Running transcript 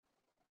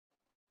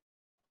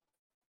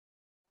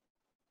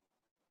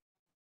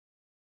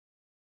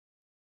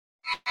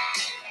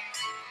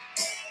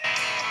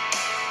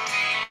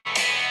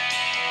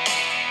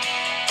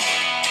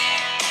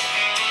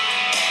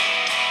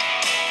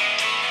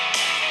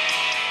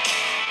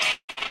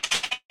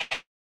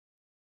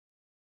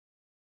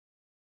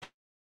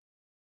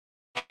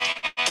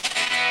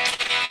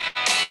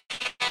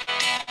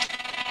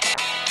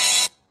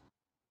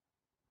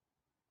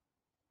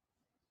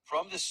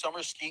the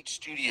Summer Skate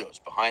Studios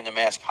Behind the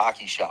Mask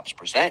Hockey Shops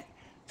present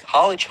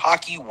College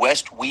Hockey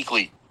West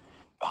Weekly.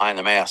 Behind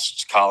the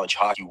Masks College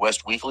Hockey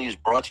West Weekly is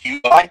brought to you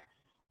by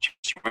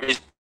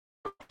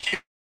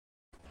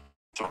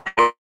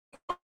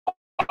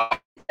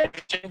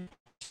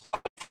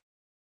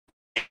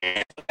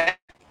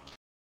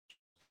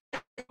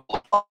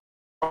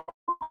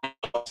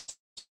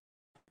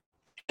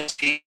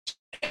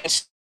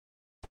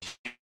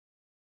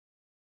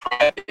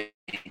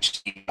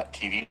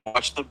TV.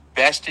 Watch the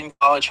best in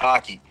college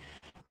hockey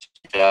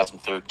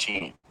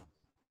 2013.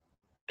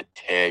 The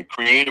TAG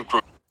Creative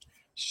Group.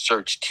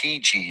 Search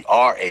TGRANRUD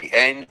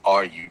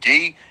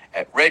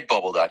at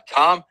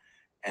redbubble.com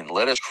and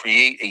let us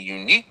create a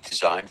unique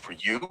design for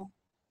you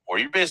or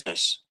your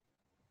business.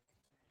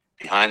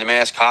 Behind the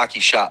Mask Hockey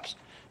Shops.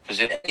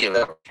 Visit any of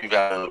our Tree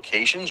Valley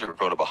locations or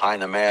go to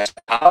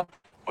behindthemask.com,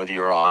 whether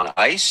you're on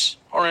ice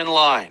or in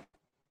line.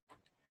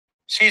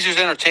 Caesars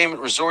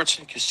Entertainment Resorts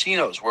and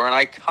Casinos, where an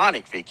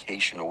iconic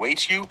vacation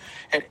awaits you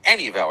at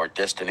any of our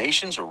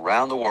destinations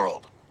around the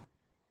world.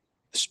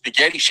 The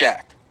Spaghetti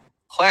Shack,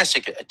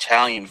 classic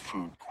Italian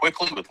food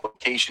quickly with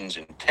locations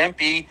in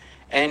Tempe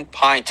and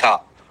Pine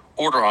Top.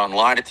 Order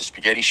online at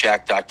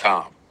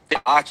thespaghettishack.com.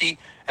 Hockey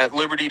at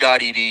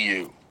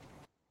liberty.edu.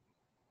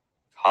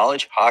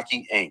 College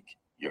Hockey Inc.,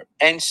 your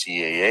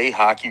NCAA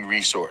hockey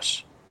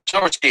resource.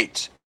 Summer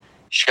skates,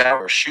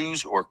 shower,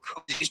 shoes, or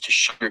koozies to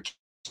show your kids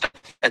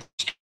at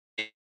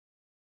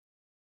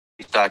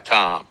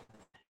skate.com.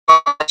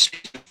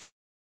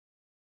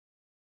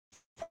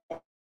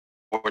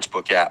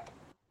 Sportsbook app,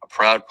 a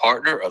proud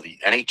partner of the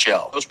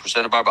NHL. It was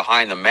presented by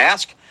Behind the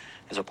Mask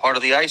as a part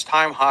of the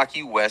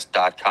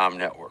IcetimeHockeyWest.com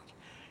network.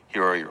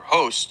 Here are your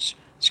hosts,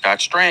 Scott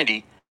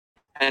Strandy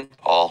and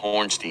Paul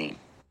Hornstein.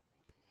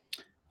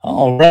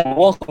 All right,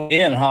 welcome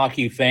in,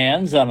 hockey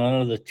fans, on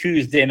another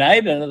Tuesday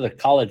night, another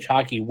College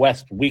Hockey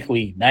West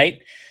weekly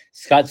night.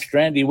 Scott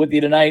Strandy with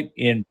you tonight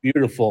in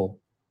beautiful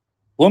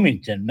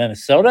Bloomington,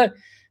 Minnesota.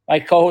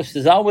 My co-host,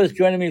 as always,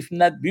 joining me from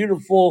that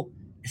beautiful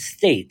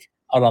estate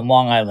out on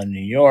Long Island, New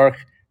York.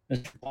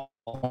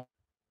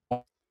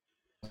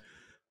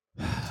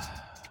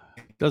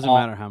 Doesn't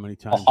matter how many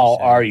times. How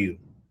are you?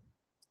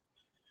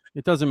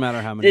 It doesn't matter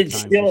how many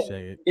times you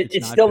say it.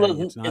 It still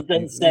doesn't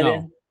set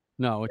in.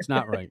 No, it's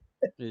not right.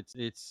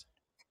 It's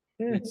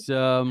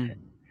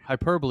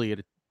hyperbole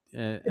at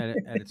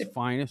its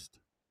finest.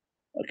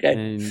 Okay.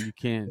 And you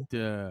can't,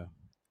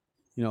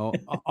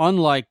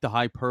 unlike the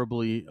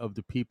hyperbole of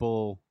the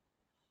people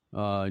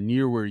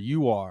near where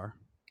you are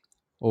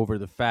over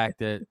the fact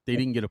that they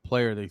didn't get a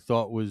player they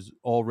thought was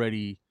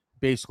already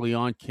basically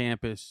on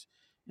campus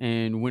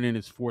and winning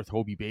his fourth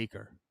Hobie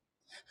Baker.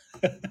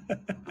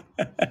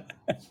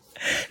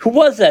 Who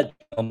was that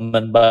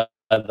gentleman, by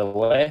the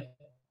way?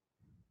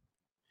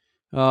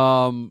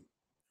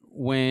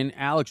 When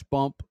Alex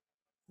Bump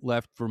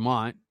left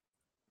Vermont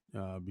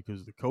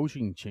because of the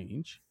coaching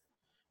change,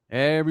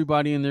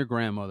 everybody and their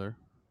grandmother,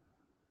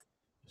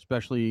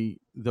 especially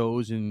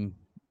those in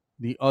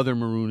the other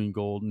maroon and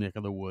gold neck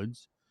of the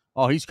woods,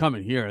 oh, he's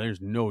coming here.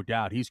 There's no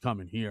doubt he's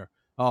coming here.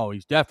 Oh,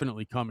 he's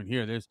definitely coming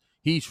here.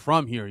 He's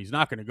from here. He's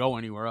not going to go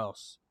anywhere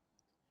else.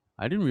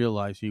 I didn't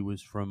realize he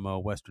was from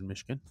Western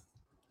Michigan.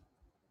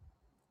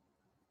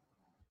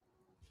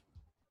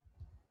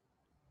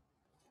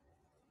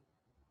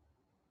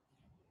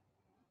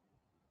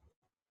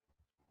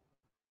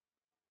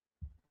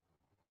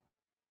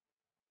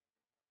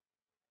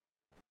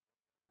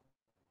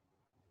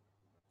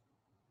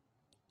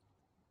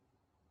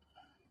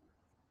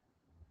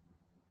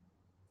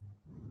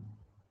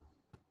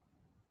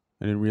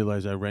 I didn't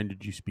realize I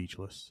rendered you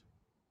speechless.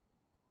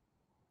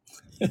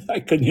 I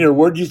couldn't hear a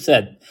word you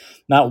said.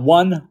 Not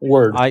one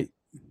word.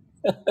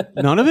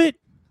 None of it?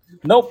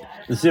 Nope.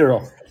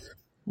 Zero.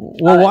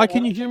 Well, why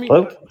can you hear me?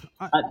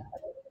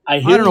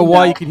 I don't know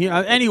why you can hear.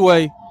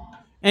 Anyway,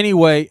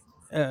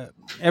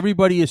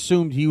 everybody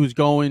assumed he was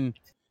going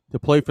to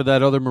play for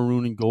that other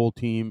maroon and gold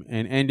team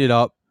and ended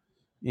up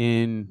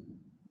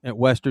at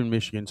Western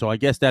Michigan. So I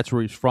guess that's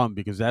where he's from,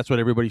 because that's what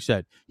everybody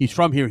said. He's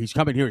from here. He's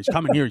coming here. He's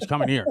coming here. He's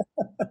coming here.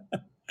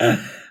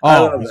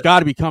 Oh, he's got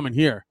to be coming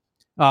here.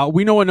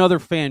 We know another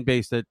fan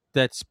base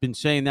that's been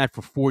saying that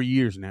for 4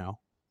 years now.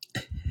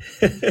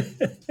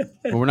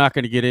 But we're not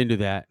going to get into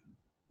that.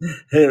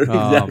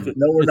 Exactly.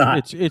 No, we're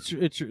not.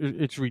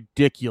 It's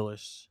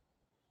ridiculous.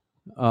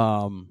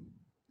 I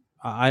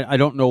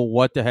don't know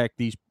what the heck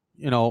these,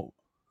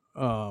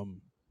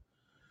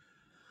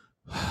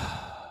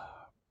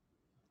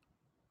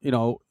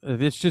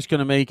 it's just going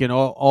to make an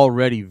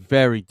already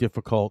very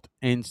difficult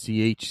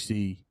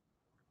NCHC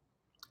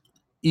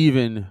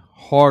even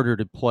harder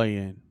to play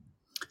in.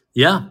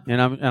 Yeah,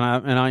 and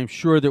I'm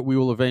sure that we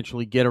will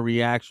eventually get a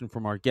reaction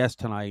from our guest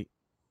tonight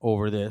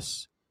over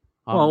this.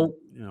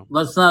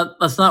 Let's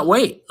not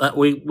wait.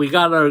 We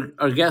got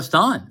our guest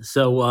on,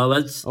 so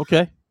let's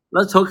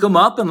hook him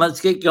up and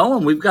let's get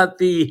going. We've got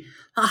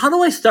how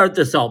do I start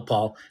this out,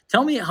 Paul?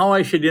 Tell me how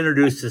I should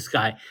introduce this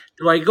guy.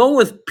 Do I go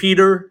with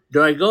Peter?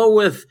 Do I go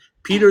with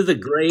Peter the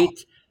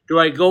Great? Do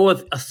I go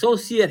with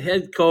associate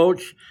head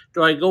coach?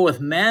 Do I go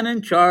with man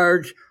in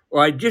charge?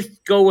 Or I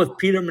just go with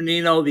Peter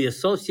Menino, the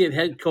associate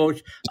head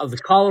coach of the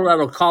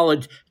Colorado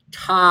College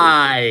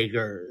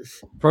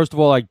Tigers? First of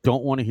all, I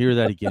don't want to hear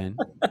that again.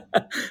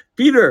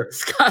 Peter,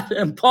 Scott,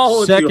 and Paul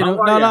with you. Second, How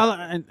are no,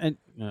 ya? and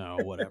no,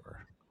 whatever.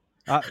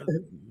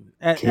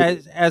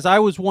 As I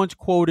was once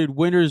quoted,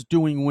 winners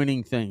doing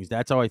winning things.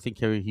 That's how I think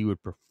he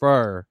would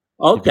prefer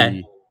to Okay.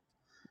 be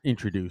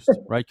introduced.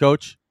 Right,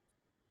 Coach?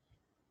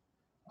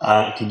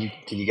 Can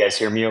you guys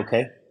hear me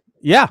okay?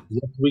 Yeah.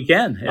 Yes, we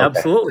can.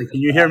 Absolutely. Can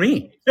you hear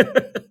me?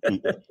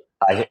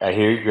 I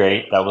hear you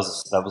great. That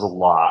was a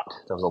lot.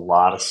 That was a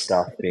lot of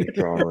stuff being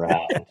thrown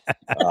around.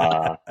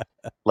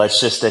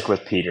 Let's just stick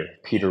with Peter.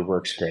 Peter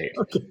works great.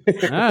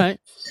 All right.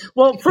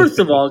 Well, first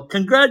of all,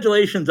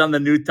 congratulations on the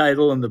new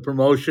title and the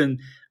promotion.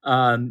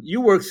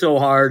 You work so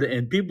hard,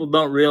 and people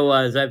don't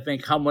realize, I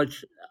think, how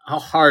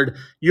hard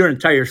your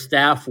entire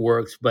staff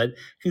works. But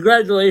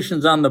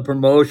congratulations on the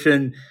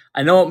promotion.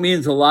 I know it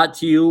means a lot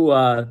to you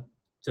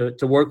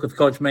to work with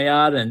Coach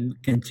Mayotte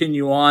and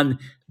continue on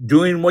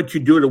doing what you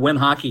do to win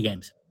hockey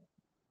games.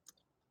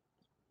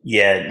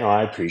 Yeah, no,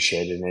 I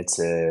appreciate it. And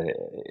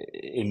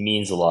it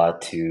means a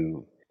lot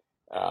to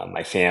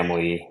my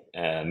family.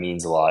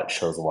 Means a lot.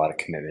 Shows a lot of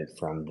commitment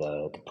from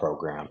the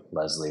program,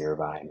 Leslie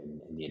Irvine,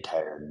 and the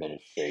entire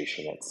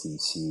administration at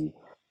CC.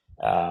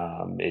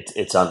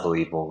 It's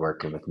unbelievable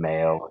working with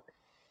Mayo,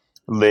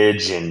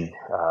 Lidge, and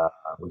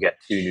we got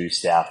two new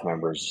staff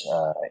members,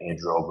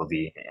 Andrew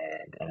Ogilvy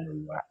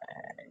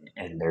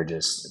and they're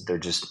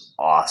just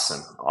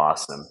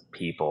awesome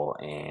people.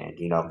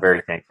 And I'm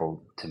very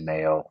thankful to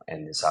Mayo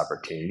and this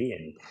opportunity.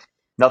 And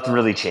nothing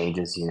really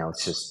changes.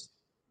 It's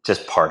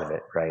just part of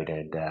it, right?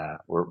 And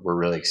we're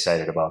really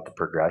excited about the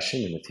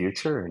progression in the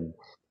future. And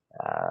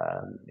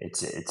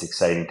it's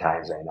exciting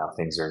times right now.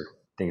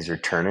 Things are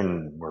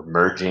turning. We're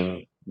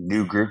merging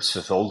new groups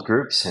with old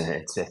groups, and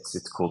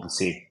it's cool to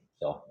see.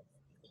 So,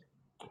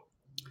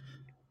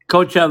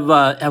 Coach,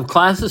 have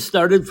classes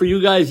started for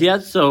you guys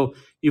yet? So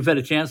you've had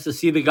a chance to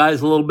see the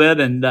guys a little bit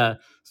and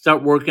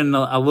start working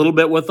a little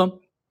bit with them?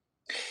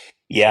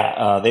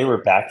 yeah, they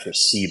were back for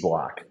C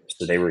block,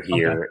 so they were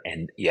here,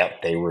 and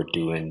yep, they were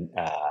doing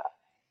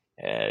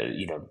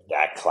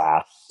that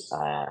class,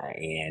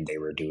 and they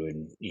were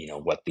doing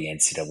what the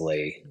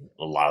NCAA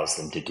allows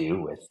them to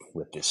do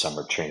with the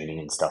summer training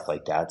and stuff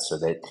like that. So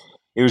that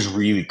it was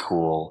really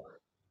cool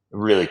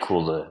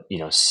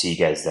to see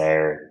guys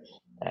there,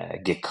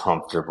 get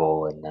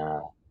comfortable, and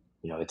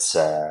it's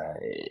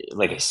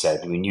like I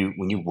said, when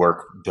you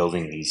work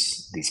building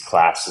these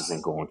classes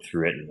and going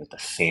through it, and with the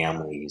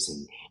families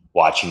and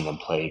watching them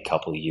play a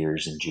couple of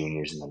years and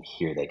juniors, and then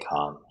here they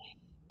come,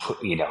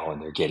 and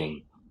they're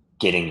getting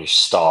their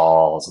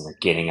stalls and they're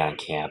getting on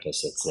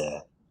campus. It's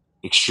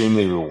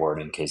extremely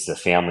rewarding because the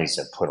families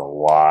have put a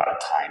lot of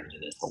time into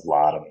this, a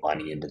lot of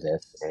money into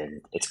this, and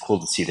it's cool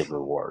to see the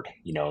reward,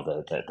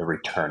 the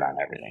return on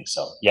everything.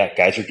 So yeah,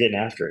 guys are getting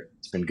after it.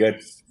 It's been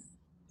good.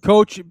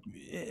 Coach,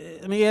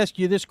 let me ask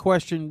you this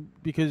question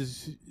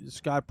because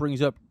Scott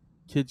brings up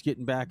kids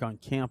getting back on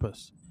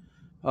campus.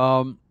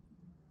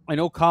 I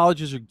know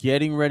colleges are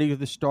getting ready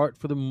to start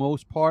for the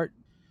most part.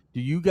 Do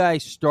you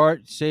guys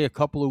start, say, a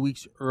couple of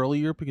weeks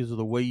earlier because of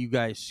the way you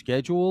guys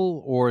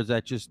schedule, or is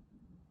that just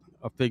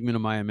a figment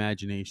of my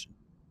imagination?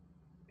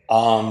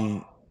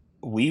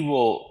 We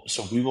will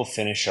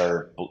finish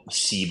our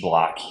C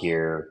block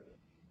here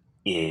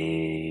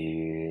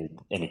in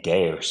a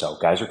day or so.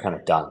 Guys are kind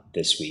of done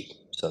this week.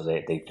 So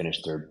they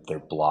finished their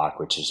block,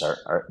 which is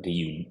the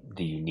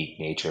unique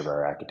nature of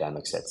our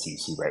academics at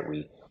CC, right?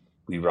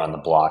 We run the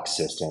block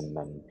system,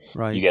 and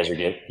right. You guys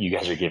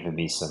are giving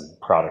me some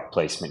product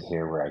placement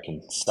here where I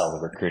can sell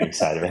the recruiting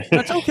side of it.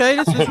 That's okay.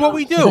 This is what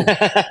we do.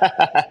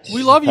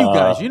 We love you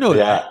guys. You know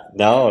that.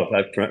 No,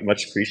 I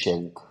much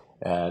appreciate it.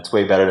 It's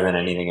way better than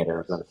anything at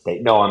Arizona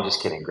State. No, I'm just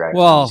kidding, Greg.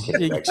 Well,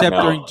 kidding, Greg. except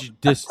during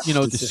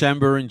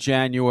December and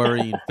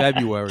January and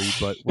February,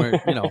 but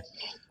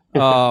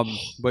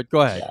but go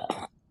ahead.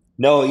 Yeah.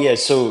 No, yeah.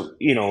 So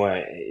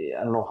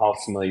I don't know how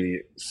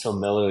familiar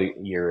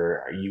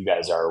you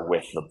guys are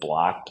with the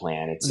block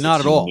plan. It's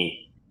not at all.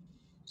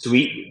 So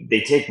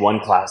they take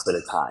one class at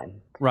a time.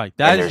 Right.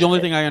 That is the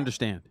only thing I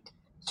understand.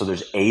 So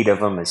there's 8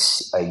 of them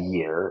a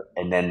year,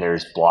 and then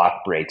there's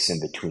block breaks in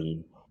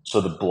between.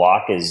 So the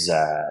block is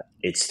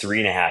it's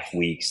 3.5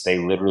 weeks. They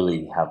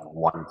literally have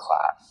one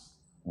class,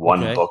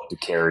 one book to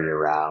carry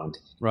around.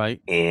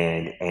 Right.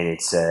 And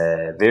it's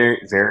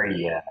very,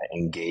 very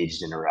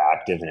engaged,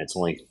 interactive, and it's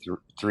only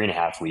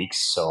 3.5 weeks.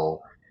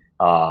 So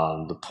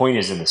the point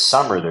is, in the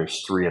summer,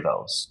 there's 3 of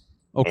those.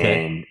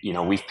 Okay.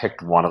 And we've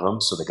picked one of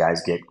them, so the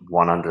guys get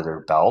one under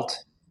their belt,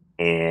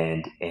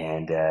 and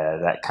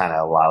that kind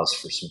of allows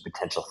for some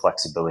potential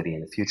flexibility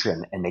in the future,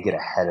 and they get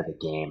ahead of the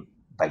game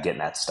by getting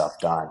that stuff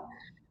done.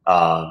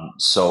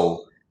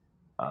 So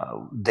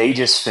they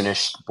just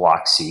finished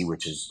Block C,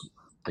 which is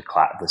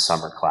the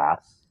summer class.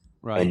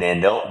 Right. And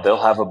then we'll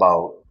have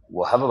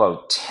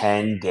about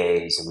 10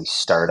 days, and we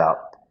start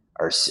up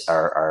our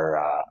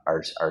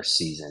our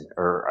season,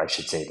 or I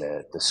should say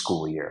the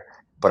school year.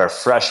 But our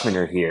freshmen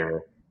are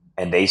here,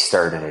 and they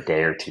start in a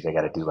day or two. They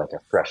got to do like a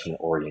freshman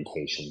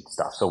orientation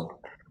stuff. So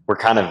we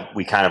kind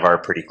of are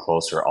pretty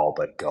close, or all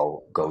but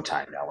go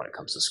time now when it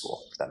comes to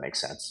school. If that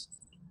makes sense.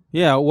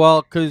 Yeah,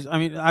 well, because I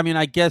mean,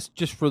 I guess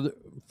just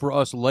for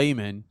us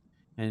laymen,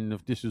 and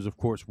if this is of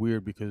course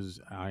weird because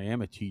I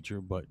am a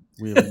teacher, but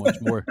we have a much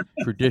more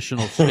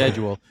traditional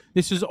schedule.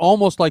 This is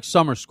almost like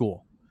summer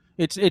school.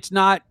 It's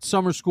not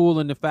summer school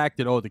in the fact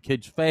that the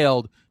kids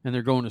failed and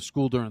they're going to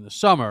school during the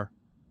summer.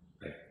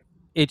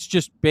 It's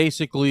just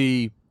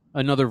basically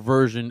another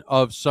version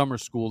of summer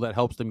school that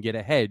helps them get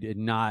ahead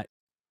and not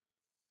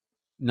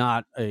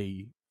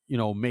a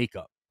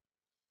makeup.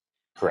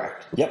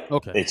 Correct. Yep.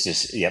 Okay. It's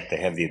just they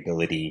have the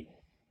ability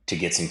to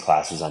get some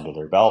classes under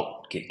their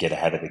belt, get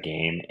ahead of the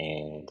game,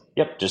 and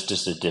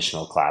just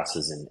additional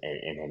classes in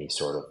any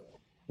sort of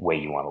way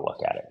you want to look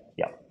at it.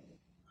 Yep.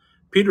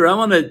 Peter, I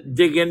want to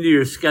dig into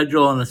your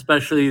schedule and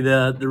especially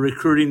the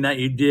recruiting that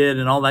you did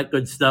and all that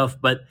good stuff.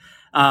 But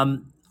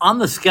on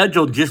the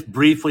schedule, just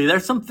briefly,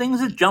 there's some things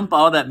that jump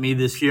out at me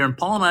this year. And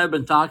Paul and I have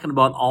been talking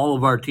about all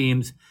of our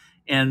teams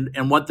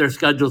and what their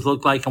schedules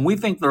look like. And we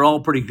think they're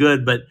all pretty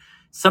good, but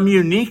some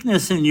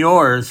uniqueness in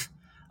yours.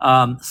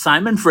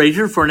 Simon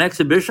Fraser for an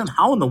exhibition.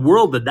 How in the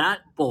world did that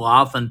pull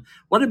off? And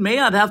what did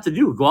Mayotte have to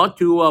do? Go out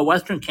to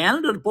Western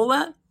Canada to pull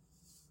that?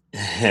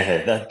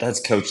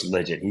 That's Coach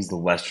Lidgett. He's the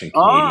Western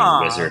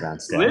Canadian wizard on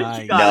staff.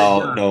 Nice.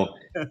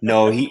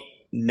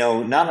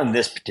 No, not on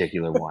this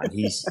particular one.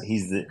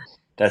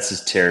 That's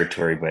his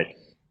territory. But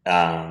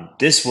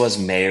this was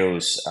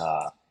Mayo's.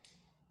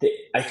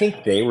 I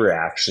think they were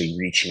actually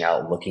reaching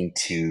out, looking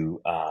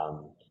to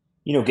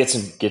get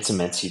some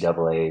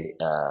NCAA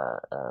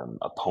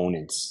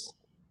opponents.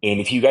 And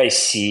if you guys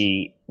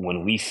see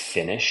when we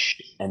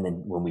finish and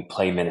then when we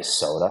play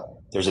Minnesota,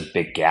 there's a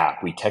big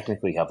gap. We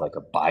technically have like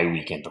a bye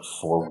weekend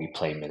before we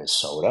play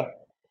Minnesota.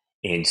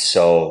 And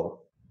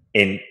so,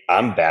 and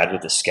I'm bad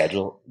with the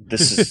schedule.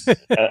 This is,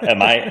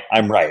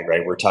 I'm right?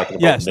 We're talking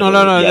about. Yes. No.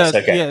 Yes,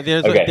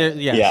 okay.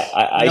 Yes.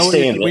 I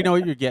stay in. We know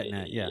what you're getting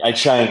at. Yeah. I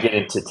try and get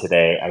into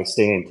today. I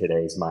stay in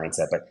today's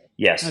mindset, but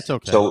yes. That's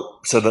okay. So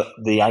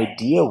the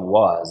idea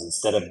was,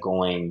 instead of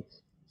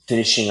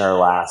finishing our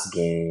last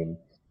game,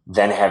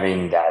 then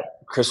having that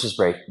Christmas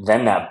break,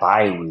 then that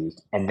bye week,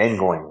 and then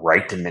going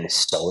right to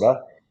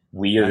Minnesota,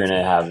 we are going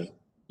to have,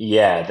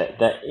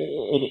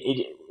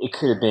 it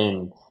could have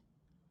been,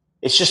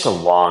 it's just a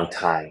long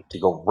time to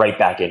go right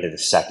back into the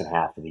second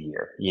half of the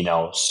year,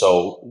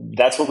 So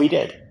that's what we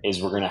did,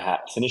 is we're going to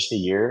finish the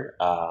year.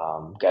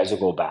 Guys will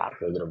go back.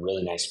 They'll get a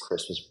really nice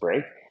Christmas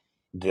break.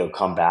 They'll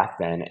come back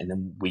then, and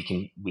then we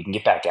can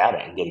get back at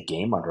it and get a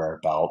game under our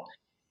belt,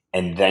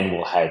 and then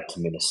we'll head to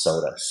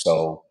Minnesota.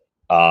 So,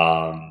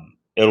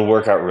 it'll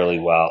work out really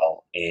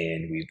well,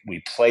 and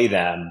we play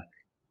them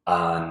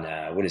on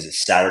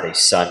Saturday,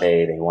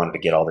 Sunday. They wanted to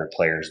get all their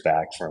players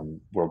back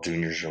from World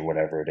Juniors or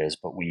whatever it is,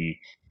 but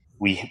we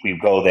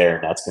go there,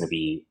 and that's going to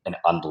be an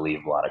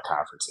unbelievable out of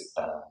conference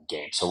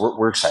game. So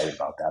we're excited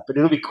about that. But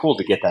it'll be cool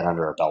to get that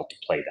under our belt to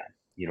play them.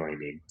 You know what I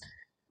mean?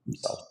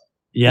 So.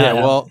 Yeah.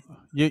 Well,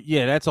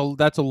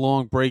 that's a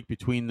long break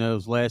between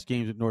those last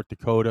games at North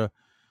Dakota.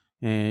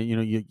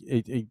 And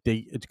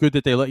it's good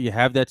that they let you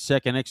have that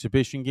second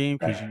exhibition game,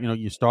 because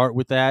you start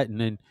with that, and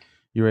then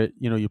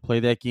you play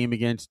that game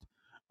against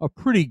a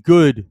pretty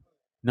good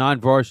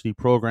non-varsity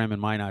program in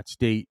Minot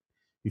State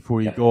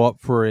before you go up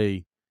for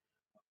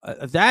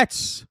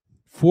that's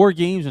 4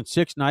 games and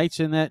 6 nights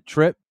in that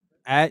trip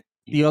at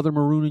the other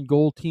maroon and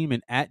gold team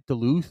and at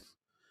Duluth.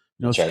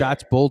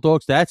 Scott's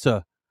Bulldogs. That's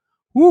a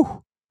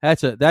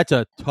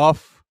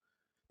tough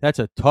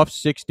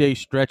 6-day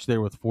stretch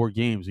there with 4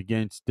 games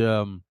against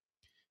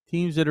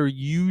teams that are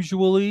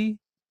usually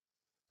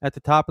at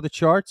the top of the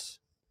charts.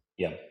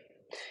 Yeah.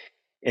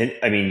 And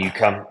I mean,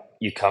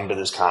 you come to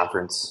this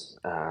conference,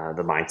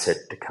 the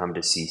mindset to come to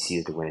CC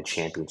is to win a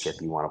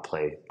championship. You want to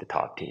play the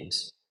top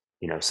teams,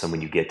 so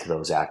when you get to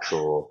those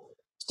actual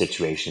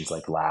situations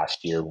like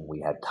last year when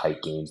we had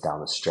tight games down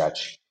the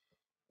stretch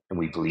and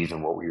we believed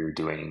in what we were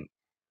doing,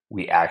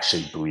 we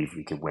actually believed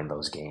we could win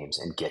those games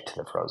and get to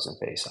the Frozen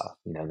Face-Off.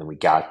 Then we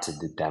got to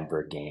the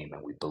Denver game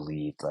and we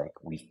believed like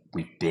we've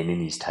been in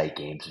these tight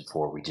games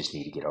before. We just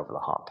need to get over the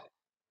hump.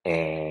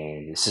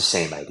 And it's the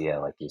same idea,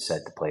 like you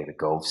said, to play the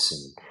Gophs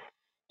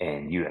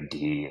and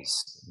UMD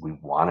is we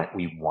want to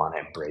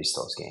embrace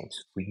those games.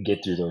 If we can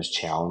get through those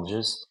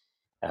challenges,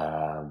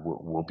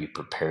 we'll be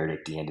prepared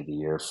at the end of the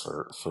year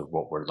for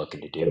what we're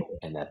looking to do,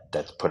 and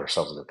that's put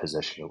ourselves in a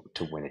position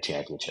to win a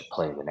championship,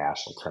 play in the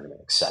national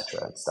tournament,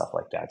 etc., and stuff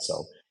like that.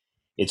 So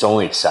it's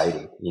only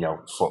exciting,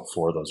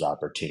 for those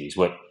opportunities.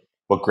 What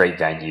great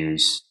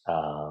venues,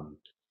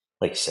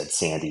 like you said,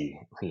 Sandy.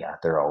 Yeah,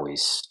 they're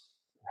always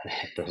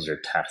those are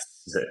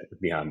tests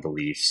beyond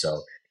belief.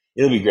 So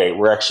it'll be great.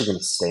 We're actually going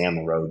to stay on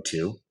the road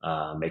too,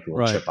 make a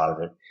little trip out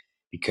of it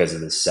because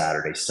of this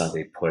Saturday,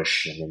 Sunday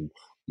push, and then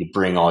you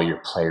bring all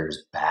your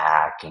players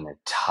back and they're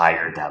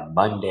tired that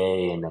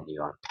Monday, and then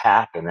you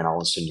unpack, and then all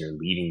of a sudden you're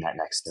leaving that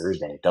next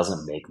Thursday. It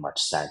doesn't make much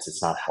sense.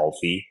 It's not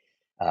healthy.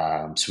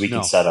 So we can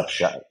No. set up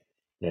shop.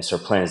 So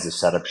our plan is to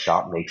set up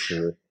shop, make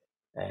sure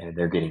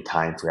they're getting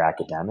time for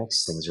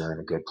academics, things are in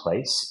a good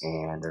place,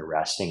 and they're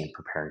resting and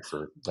preparing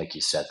for, like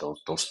you said,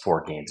 those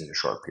 4 games in a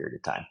short period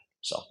of time.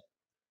 So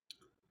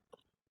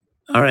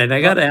All right,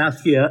 I got to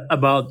ask you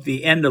about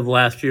the end of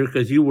last year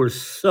because you were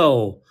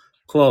so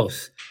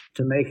close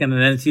to making an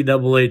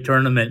NCAA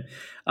tournament.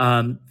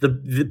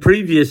 The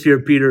previous year,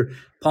 Peter,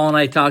 Paul and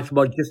I talked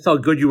about just how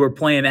good you were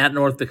playing at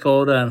North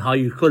Dakota and how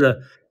you could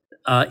have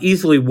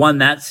easily won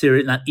that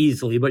series. Not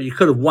easily, but you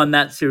could have won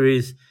that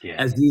series yeah,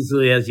 as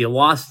easily as you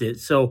lost it.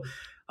 So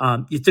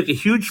you took a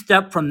huge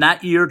step from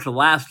that year to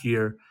last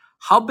year.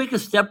 How big a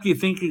step do you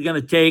think you're going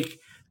to take,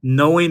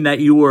 knowing that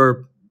you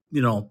were,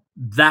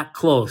 that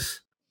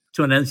close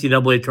to an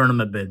NCAA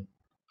tournament bid?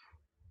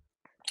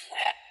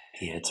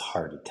 yeah, it's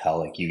hard to tell.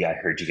 Like I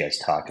heard you guys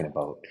talking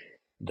about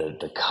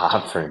the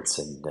conference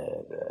and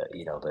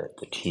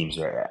the teams.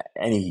 Where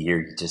any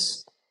year,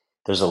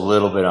 there's a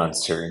little bit of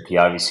uncertainty.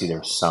 Obviously,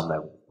 there's some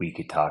that we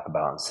could talk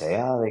about and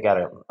say, oh, they got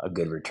a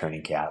good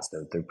returning cast.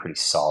 They're pretty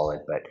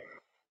solid, but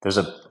there's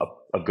a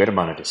good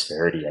amount of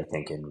disparity, I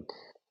think, in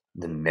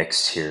the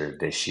mix here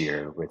this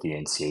year with the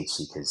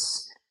NCHC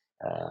because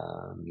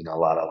a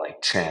lot of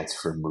like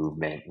transfer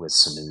movement with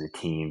some of the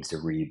teams to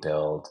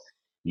rebuild.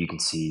 You can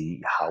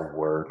see how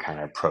we're kind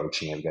of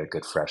approaching it. We've got a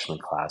good freshman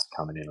class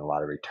coming in, a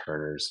lot of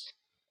returners.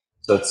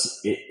 So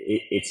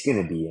it's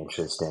going to be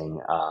interesting,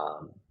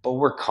 but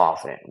we're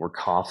confident. We're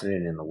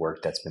confident in the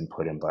work that's been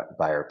put in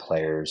by our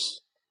players,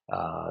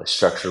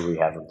 structure we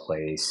have in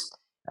place.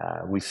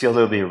 We feel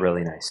there'll be a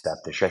really nice step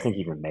this year. I think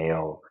even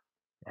Mayo,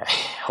 I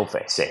hope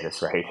I say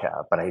this right,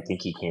 but I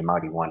think he came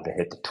out. He wanted to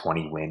hit the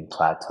 20-win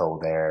plateau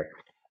there.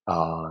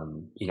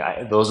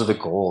 Those are the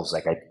goals.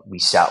 We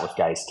sat with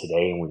guys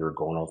today and we were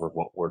going over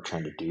what we're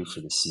trying to do for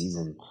the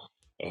season.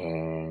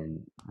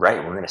 And right,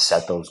 we're going to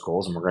set those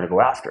goals and we're going to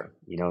go after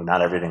them.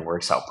 Not everything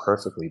works out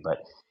perfectly, but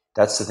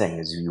that's the thing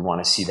is you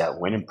want to see that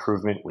win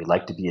improvement. We'd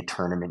like to be a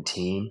tournament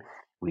team.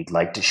 We'd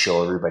like to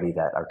show everybody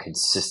that our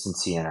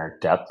consistency and our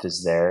depth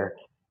is there.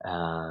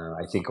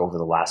 I think over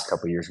the last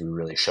couple of years, we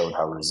really showed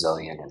how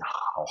resilient and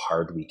how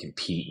hard we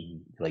compete.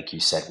 And like you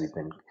said, we've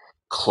been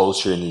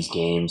closer in these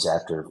games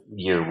after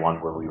year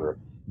one where we were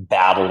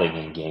battling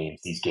in games.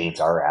 These games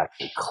are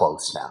actually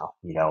close now,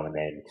 and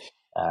then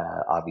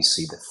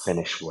obviously the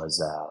finish was,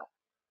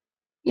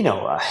 you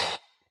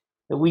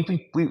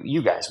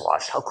guys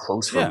watched how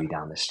close were Yeah. we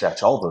down the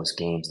stretch? All those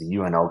games, the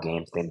UNO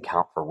games didn't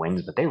count for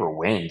wins, but they were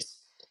wins,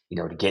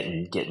 to get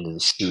into the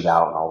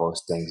shootout and all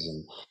those things.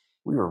 And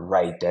we were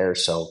right there.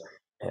 So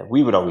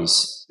we would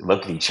always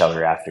look at each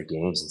other after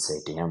games and say,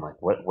 damn, like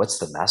what's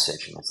the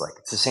message? And it's like,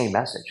 it's the same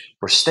message.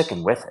 We're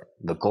sticking with it.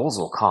 The goals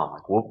will come.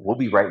 Like we'll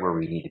be right where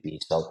we need to be.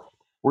 So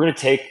we're going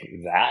to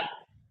take that.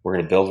 We're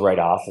going to build right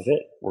off of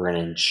it. We're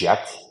going to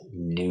inject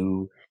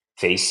new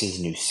faces,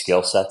 new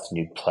skill sets,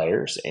 new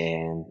players,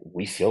 and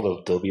we feel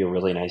there'll be a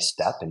really nice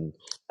step. And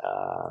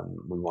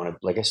we want to,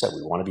 like I said,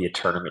 we want to be a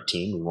tournament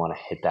team. We want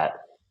to hit that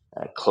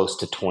close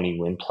to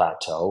 20-win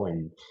plateau,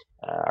 and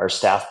our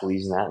staff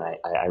believes in that,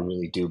 and I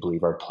really do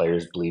believe our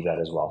players believe that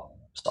as well.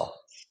 So,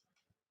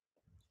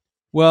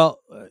 Well,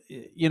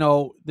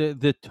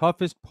 the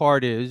toughest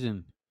part is,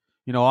 and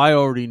I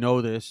already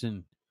know this,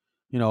 and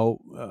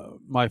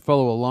my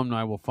fellow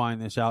alumni will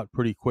find this out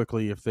pretty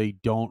quickly if they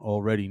don't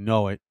already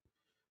know it.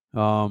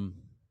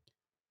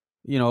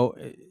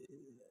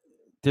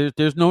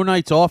 There's no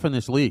nights off in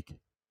this league.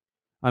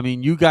 I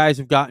mean, you guys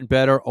have gotten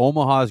better.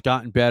 Omaha's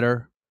gotten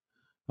better.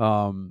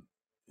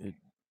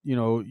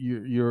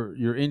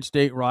 Your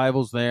in-state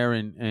rivals there,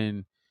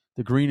 and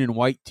the green and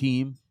white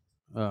team.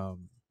 Up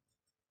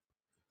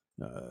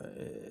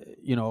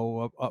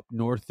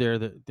north there,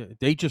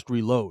 they just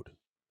reload.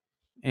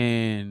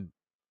 And,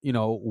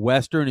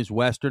 Western is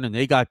Western, and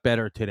they got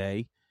better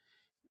today.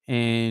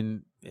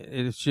 And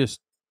it's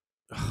just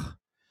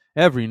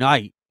every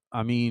night.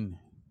 I mean,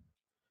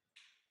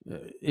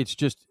 it's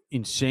just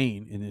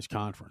insane in this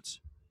conference.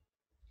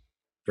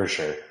 for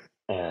sure.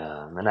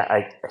 And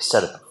I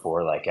said it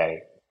before, like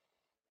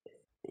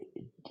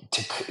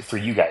for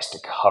you guys to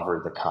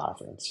cover the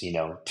conference,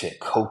 to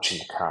coach in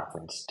the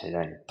conference, to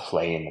then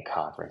play in the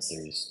conference,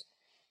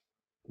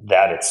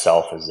 that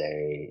itself is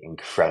a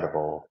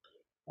incredible.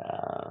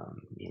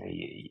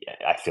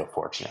 I feel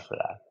fortunate for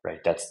that, right?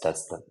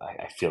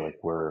 I feel like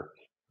we're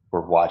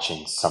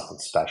watching something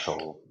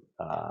special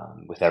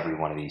with every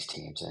one of these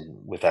teams,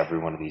 and with every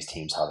one of these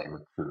teams, how they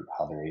recruit,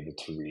 how they're able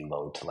to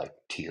reload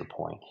to your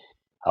point,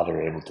 how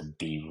they're able to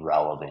be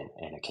relevant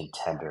and a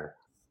contender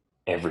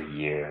every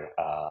year.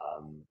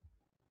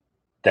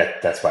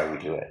 That's why we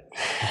do it.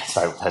 That's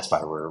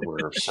why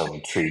we're so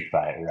intrigued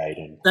by it, right?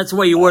 And that's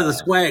why you wear the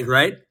swag,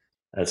 right?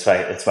 That's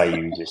why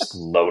you just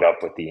load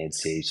up with the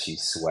NCHC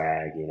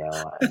swag.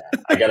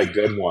 I got a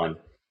good one.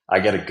 I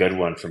got a good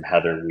one from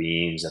Heather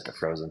Weems at the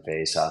Frozen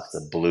Face Off.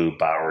 The blue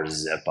Bauer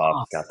zip up.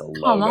 Oh, Got the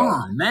logo. come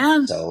on,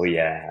 man. So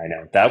yeah, I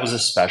know that was a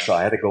special.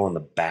 I had to go in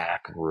the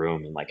back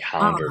room and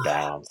hound her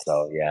down.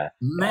 So yeah,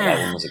 that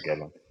one was a good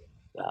one.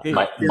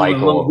 Feeling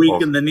a little weak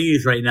in the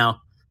knees right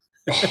now.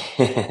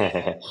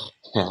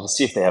 We'll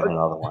see if they have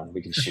another one.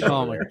 We can shoot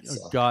Oh over my there.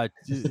 So. God,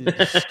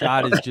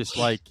 Scott is just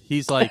like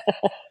he's gonna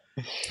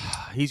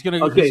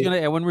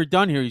Okay. when we're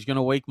done here, he's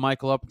gonna wake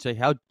Michael up and say,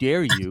 "How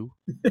dare you?"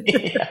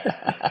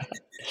 Yeah.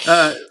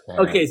 Uh, Yeah.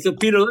 okay, so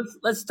Peter,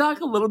 let's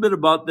talk a little bit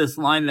about this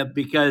lineup,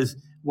 because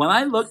when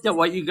I looked at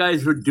what you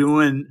guys were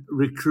doing,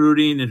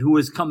 recruiting, and who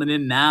is coming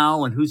in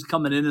now and who's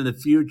coming in the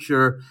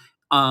future,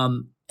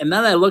 and then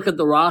I look at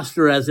the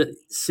roster as it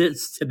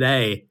sits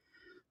today,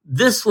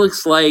 this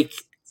looks like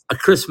a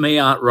Chris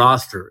Mayotte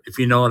roster, if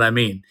you know what I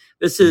mean.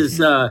 This is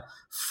Mhm.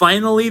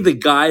 finally the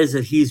guys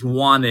that he's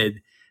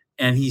wanted,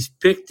 and he's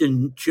picked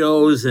and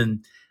chose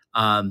and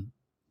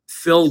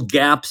filled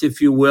gaps, if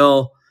you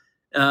will.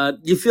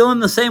 You feeling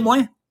the same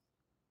way?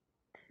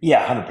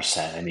 Yeah,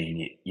 100%. I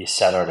mean, you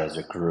set out as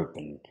a group,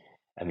 and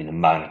I mean, the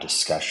amount of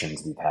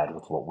discussions we've had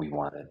with what we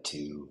wanted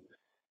to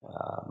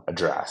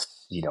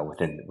address,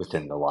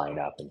 within the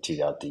lineup and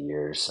throughout the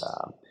years.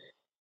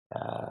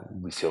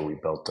 We feel we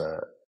built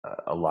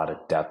a lot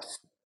of depth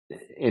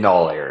in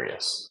all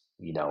areas,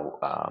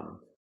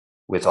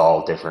 with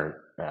all different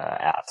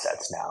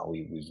assets now.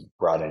 We've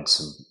brought in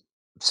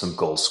some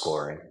goal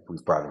scoring,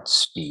 we've brought in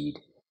speed,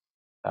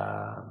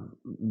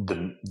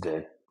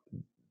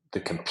 the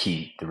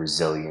compete, the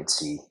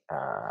resiliency.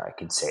 I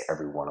can say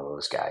every one of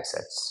those guys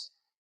that's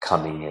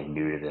coming in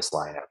new to this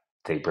lineup,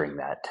 they bring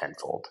that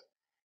tenfold,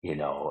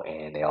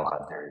 and they all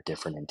have their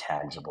different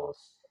intangibles.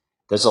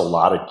 There's a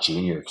lot of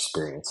junior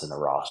experience in the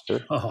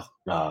roster, Oh,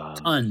 um,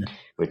 ton.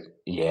 which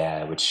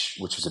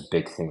was a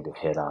big thing to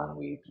hit on.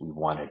 We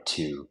wanted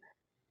to,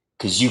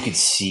 because you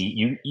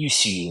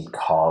see in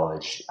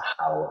college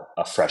how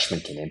a freshman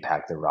can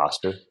impact the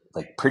roster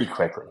like pretty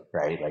quickly,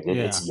 right? Like Yeah.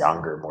 it's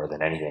younger more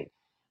than anything.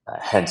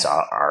 Hence,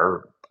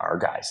 our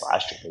guys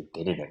last year,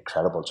 they did an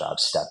incredible job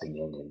stepping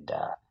in and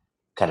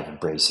kind of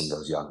embracing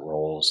those young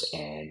roles.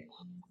 And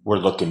we're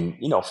looking,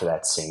 for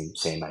that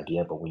same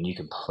idea. But when you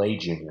can play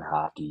junior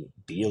hockey,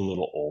 be a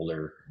little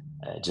older,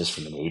 just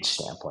from an age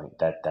standpoint,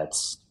 that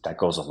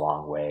goes a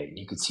long way.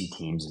 You can see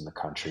teams in the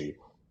country,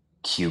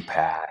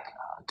 QPAC,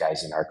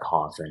 guys in our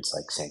conference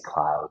like St.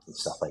 Cloud and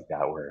stuff like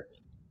that, where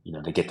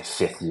they get the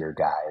fifth year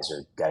guys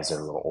or guys that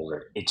are a little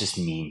older. It just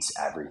means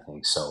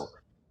everything. So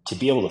to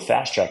be able to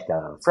fast track that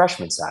on the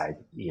freshman side,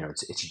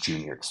 it's a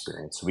junior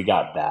experience. So we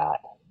got that,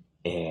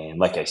 and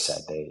like I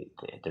said,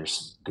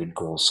 there's good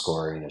goal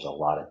scoring. There's a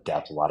lot of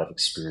depth, a lot of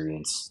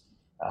experience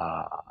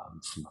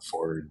from a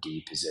forward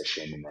D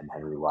position, and then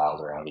Henry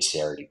Wilder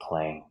obviously already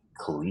playing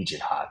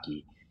collegiate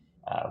hockey.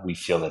 We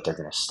feel that they're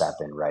going to step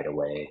in right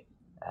away,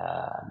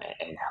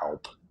 and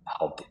help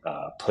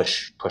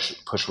push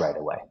right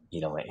away,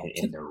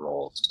 in their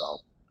roles. So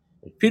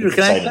Peter, it's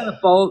exciting.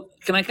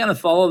 Can I kind of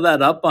follow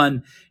that up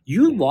on,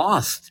 you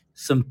lost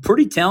some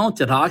pretty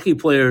talented hockey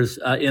players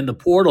in the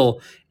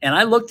portal, and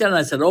I looked at it and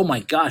I said, "Oh my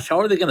gosh, how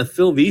are they going to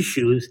fill these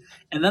shoes?"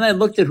 And then I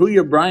looked at who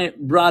you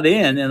brought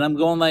in, and I'm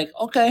going like,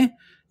 "Okay,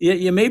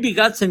 you maybe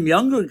got some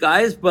younger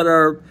guys, but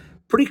are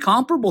pretty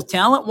comparable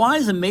talent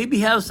wise, and maybe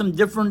have some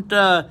different."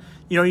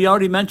 You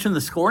already mentioned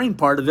the scoring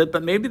part of it,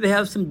 but maybe they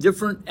have some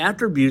different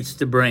attributes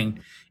to bring.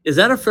 Is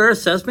that a fair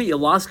assessment? You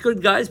lost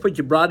good guys, but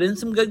you brought in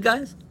some good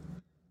guys.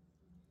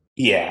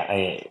 Yeah,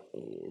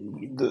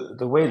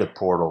 the way the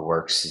portal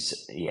works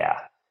is, yeah,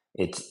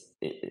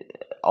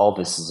 all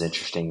this is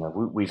interesting.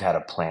 We've had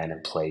a plan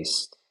in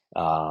place.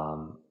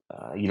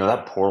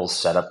 That portal's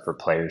set up for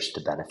players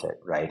to benefit,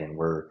 right? And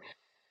we're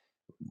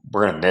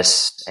going to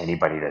miss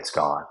anybody that's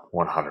gone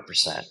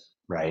 100%,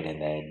 right?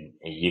 And then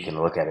you can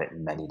look at it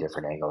in many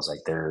different angles.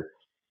 Like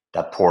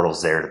that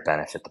portal's there to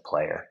benefit the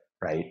player,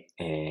 right?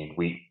 And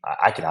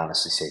I can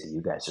honestly say to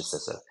you guys, just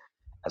as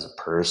a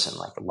person,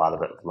 like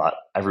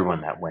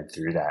everyone that went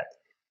through that,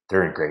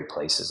 they're in great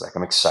places. Like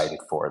I'm excited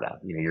for them.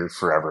 You're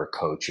forever a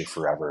coach. You're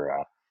forever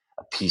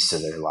a piece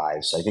of their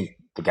lives. So I think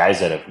the guys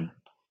that have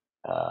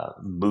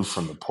moved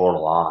from the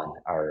portal on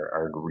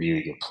are in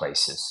really good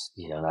places.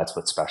 That's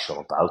what's special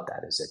about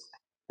that, is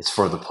it's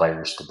for the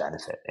players to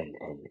benefit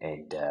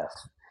and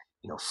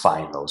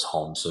find those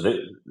homes. So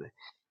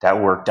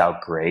that worked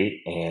out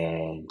great.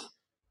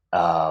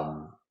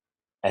 Um,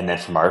 and then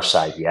from our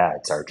side, yeah,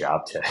 it's our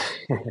job to,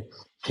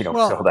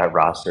 Well, fill that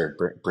roster,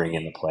 bring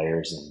in the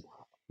players, and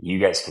you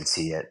guys can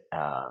see it.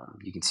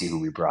 You can see who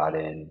we brought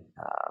in.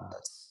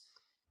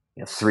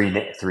 That's three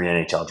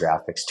NHL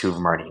draft picks. Two of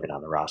them aren't even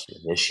on the roster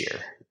this year,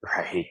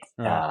 right?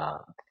 right.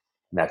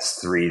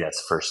 That's three. That's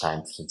the first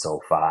time since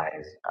 '05.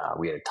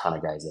 We had a ton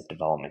of guys at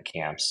development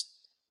camps.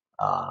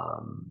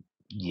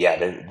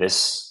 Yeah,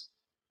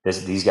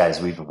 these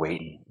guys, we've been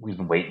waiting. We've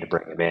been waiting to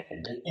bring them in.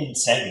 And in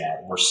saying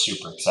that, we're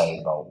super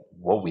excited about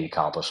what we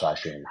accomplished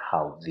last year and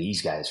how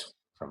these guys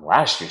from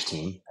last year's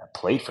team that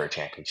played for a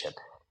championship,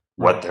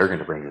 what Right. they're going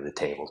to bring to the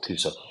table too.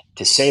 So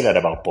to say that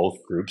about both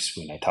groups,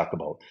 when I talk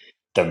about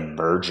the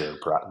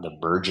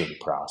merging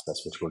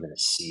process, which we're going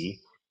to see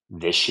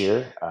this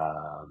year,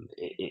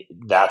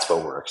 that's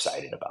what we're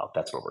excited about.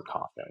 That's what we're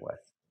confident with.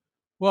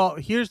 Well,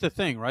 here's the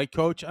thing, right,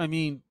 Coach? I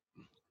mean,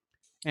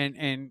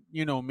 and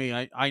you know me,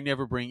 I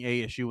never bring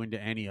ASU into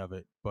any of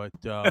it. But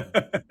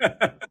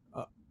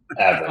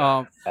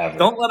Ever.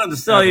 Don't let them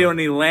sell Ever. you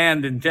any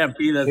land in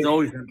Tempe. That's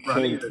ocean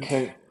front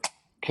either.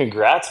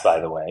 Congrats, by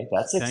the way.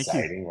 That's Thank you.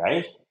 exciting,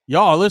 right?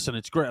 Y'all, listen,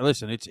 it's great.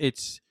 Listen,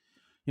 it's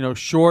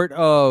short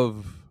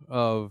of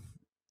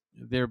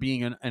there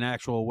being an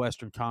actual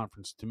Western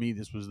Conference. To me,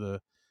 this was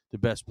the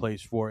best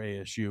place for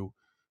ASU.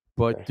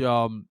 But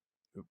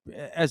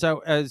as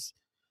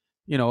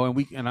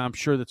and I'm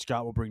sure that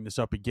Scott will bring this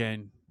up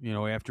again.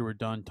 After we're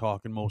done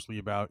talking mostly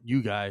about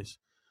you guys,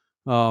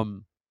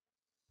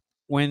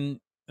 when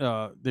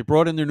they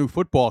brought in their new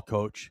football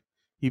coach,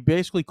 he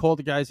basically called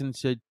the guys in and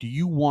said, "Do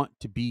you want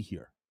to be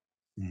here?"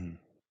 Mm-hmm.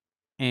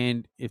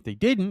 And if they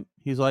didn't,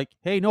 he's like,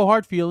 "Hey, no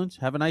hard feelings.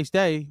 Have a nice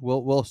day.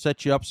 We'll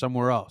set you up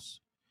somewhere else."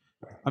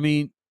 I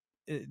mean,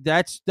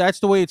 that's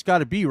the way it's got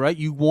to be, right?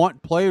 You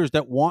want players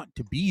that want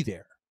to be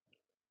there.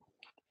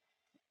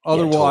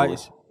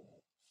 Otherwise,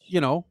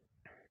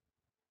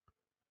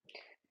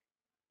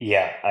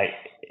 Yeah,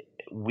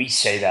 we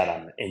say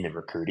that in the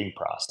recruiting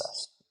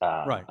process.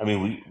 Right. I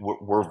mean,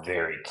 we're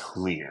very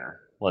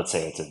clear. Let's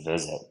say it's a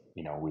visit.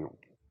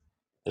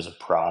 There's a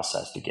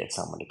process to get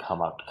someone to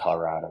come out to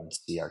Colorado and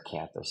see our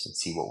campus and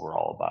see what we're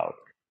all about.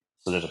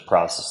 So there's a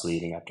process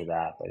leading up to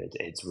that, but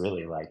it's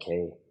really like,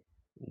 hey,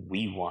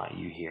 we want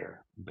you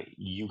here, but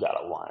you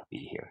gotta want to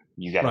be here.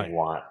 You gotta Right.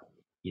 want,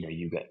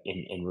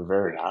 and we're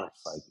very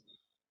honest. Like,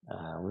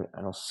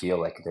 I don't feel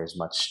like there's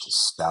much to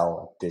sell.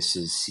 Like, this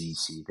is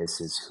CC. This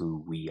is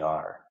who we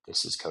are.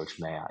 This is Coach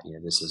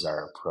Mayotte. This is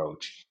our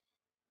approach.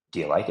 Do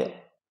you like it?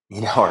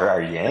 Or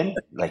are you in?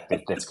 Like,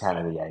 that's kind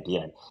of the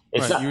idea.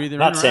 It's Right. You're either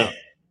not in or saying out.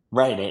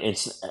 right.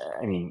 It's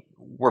I mean,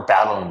 we're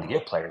battling to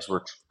get players.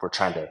 We're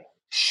trying to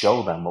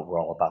show them what we're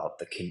all about.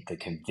 The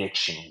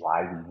conviction,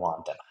 why we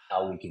want them,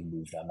 how we can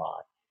move them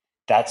on.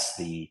 That's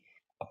the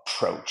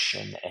approach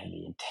and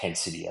the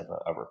intensity of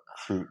a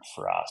recruit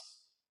for us.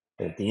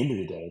 But at the end of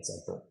the day, it's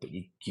like, but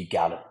you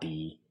got to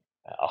be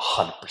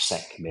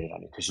 100% committed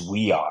on it, because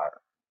we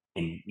are,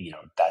 and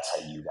that's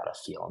how you got to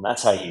feel, and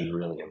that's how you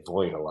really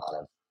avoid a lot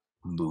of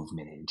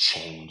movement and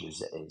change.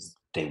 Is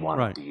they want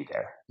Right. to be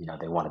there.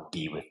 They want to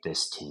be with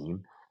this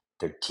team,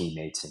 their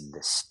teammates, and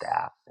this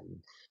staff,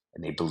 and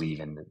they believe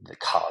in the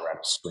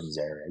Colorado Springs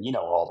area.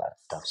 All that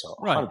stuff. So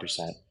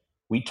 100%.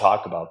 We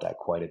talk about that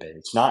quite a bit.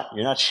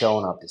 You're not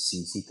showing up to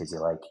CC because you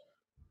like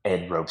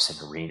Ed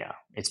Robeson Arena.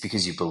 It's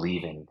because you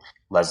believe in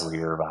Leslie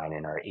Irvine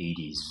and our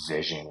 80s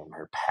vision and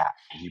her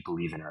passion. You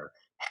believe in our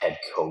head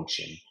coach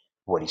and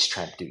what he's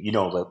trying to do.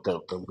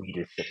 The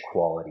leadership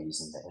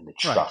qualities and the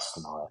trust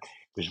and all that.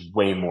 There's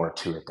way more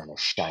to it than a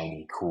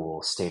shiny,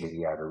 cool,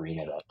 state-of-the-art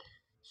arena that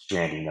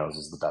Strandy knows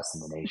is the best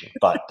in the nation.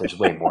 But there's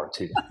way more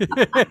to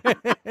that.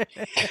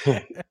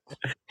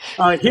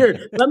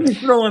 Here, let me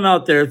throw one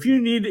out there. If you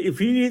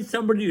need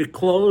somebody to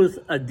close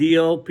a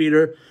deal,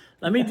 Peter,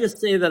 let me just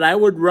say that I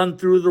would run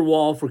through the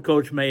wall for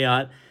Coach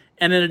Mayotte.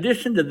 And in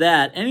addition to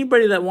that,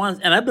 anybody that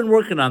wants, and I've been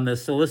working on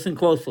this, so listen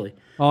closely.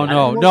 Oh,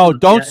 no,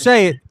 don't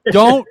say it.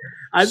 Don't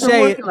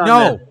say it.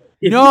 No,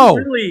 if no,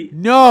 you really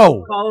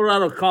no.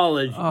 Colorado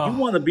College, you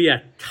want to be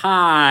a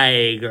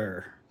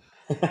Tiger.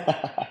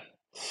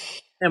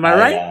 Am I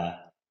right?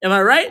 Am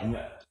I right?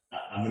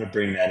 I'm going to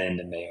bring that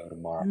into Mayo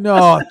tomorrow.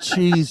 No,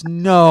 jeez,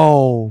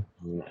 no.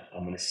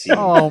 I'm going to see.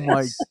 Oh,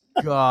 my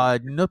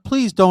God. No,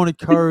 please don't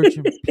encourage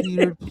him,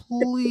 Peter.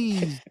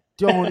 Please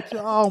don't.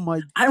 Oh, my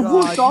God. I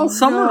worked all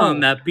summer on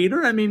that,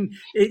 Peter. I mean,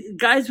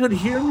 guys would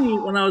hear me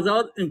when I was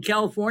out in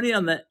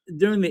California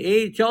during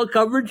the AHL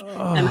coverage,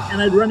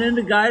 and I'd run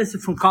into guys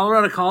from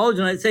Colorado College,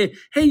 and I'd say,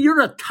 hey,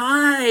 you're a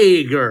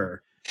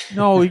Tiger.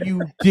 No,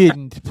 you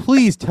didn't.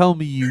 Please tell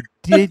me you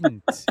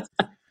didn't.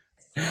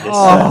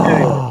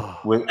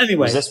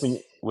 Anyway,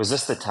 was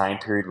this the time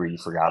period where you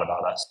forgot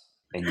about us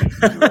and you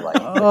were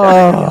like,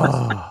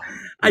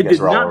 I did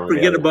not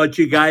forget about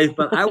you guys,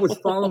 but I was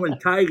following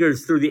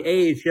Tigers through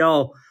the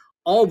AHL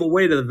all the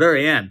way to the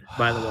very end.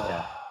 By the way,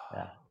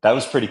 yeah, that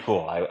was pretty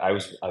cool. I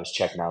was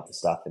checking out the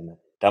stuff, and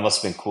that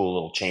must have been a cool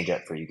little change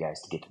up for you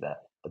guys to get to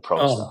the pro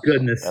stuff. Oh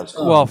goodness! That was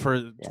cool. Well,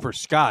 for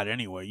Scott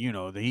anyway,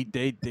 he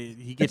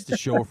gets the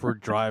chauffeur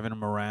driving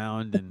him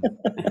around and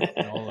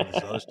all of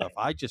this other stuff.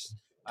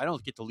 I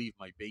don't get to leave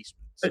my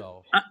basement.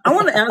 So I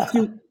want to ask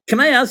you. Can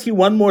I ask you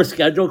one more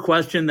schedule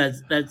question?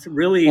 That's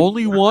really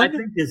only one. I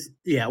think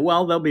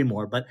well, there'll be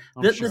more, but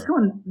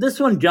this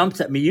one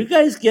jumps at me. You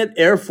guys get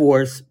Air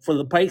Force for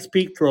the Pikes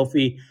Peak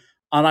Trophy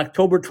on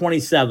October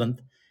 27th,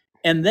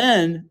 and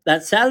then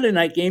that Saturday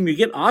night game you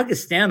get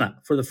Augustana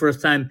for the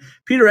first time.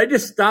 Peter, I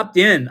just stopped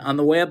in on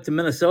the way up to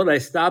Minnesota. I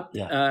stopped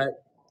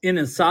in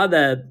and saw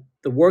the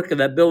work of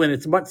that building.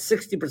 It's about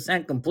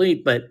 60%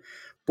 complete, but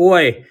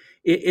boy,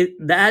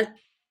 that.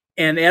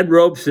 And Ed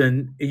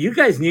Robeson, you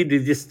guys need to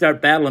just start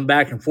battling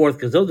back and forth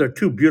because those are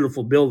two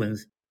beautiful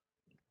buildings.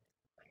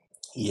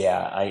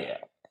 Yeah,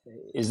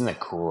 isn't it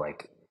cool?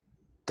 Like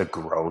the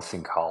growth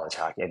in college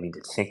hockey. I mean,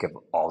 to think of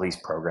all these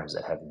programs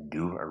that have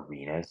new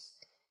arenas,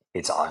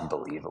 it's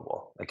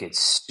unbelievable. Like, it's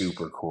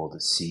super cool to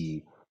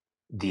see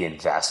the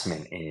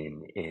investment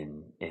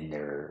in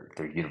their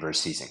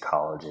universities and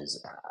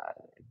colleges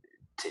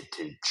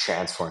to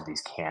transform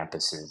these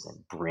campuses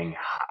and bring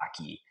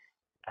hockey.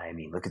 I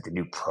mean, look at the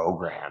new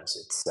programs.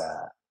 It's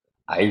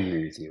I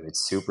agree with you.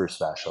 It's super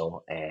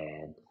special,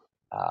 and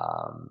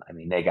I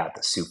mean, they got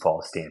the Sioux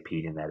Falls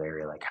Stampede in that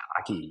area. Like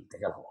hockey, they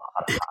got a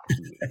lot of hockey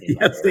in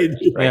that Yes, they area,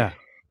 do. right? Yeah.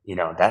 You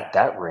know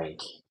that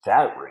rink.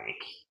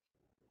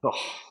 Oh,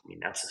 I mean,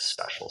 that's a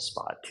special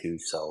spot too.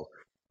 So,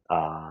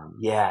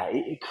 yeah,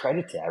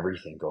 credit to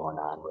everything going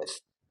on with,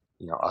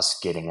 us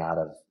getting out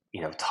of,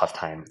 tough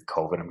time with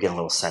COVID. I'm getting a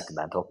little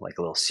sentimental, like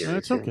a little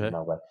serious That's here,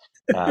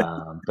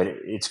 okay. but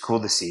it's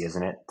cool to see,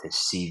 isn't it? To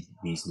see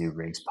these new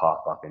rinks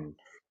pop up and,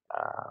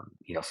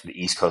 from the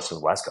East Coast to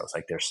the West Coast,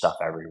 like there's stuff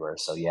everywhere.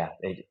 So yeah,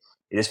 it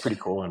is pretty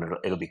cool, and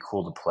it'll be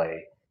cool to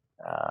play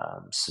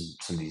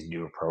some of these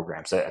newer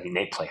programs. I mean,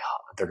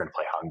 they're going to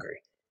play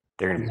hungry.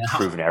 They're going to be Yeah.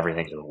 proving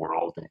everything to the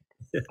world, and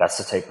that's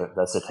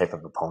the type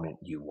of opponent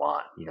you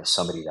want.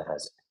 Somebody that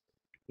has,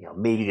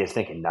 maybe they're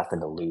thinking nothing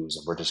to lose,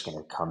 and we're just going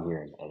to come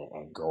here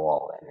and go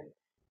all in, and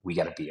we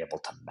got to be able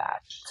to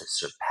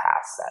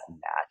surpass that and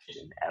match it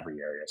in every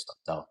area.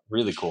 So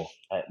really cool.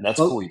 And that's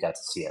Well, cool. You got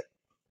to see it.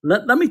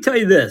 let me tell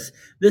you this.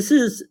 This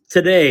is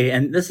today,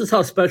 and this is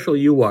how special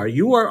you are.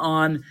 You are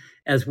on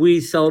as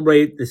we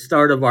celebrate the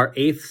start of our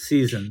 8th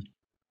season,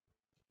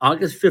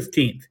 August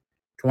 15th,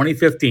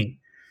 2015.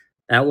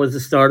 That was the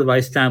start of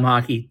Ice Time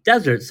Hockey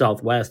Desert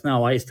Southwest,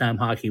 now Ice Time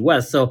Hockey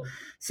West. So,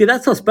 see,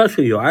 that's how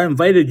special you are. I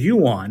invited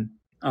you on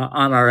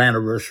our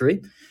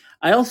anniversary.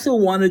 I also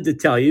wanted to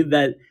tell you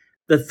that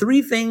the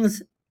 3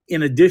 things,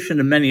 in addition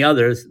to many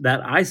others,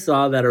 that I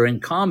saw that are in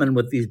common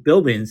with these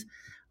buildings,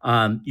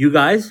 you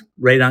guys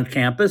right on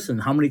campus,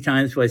 and how many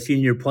times have I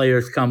seen your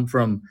players come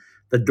from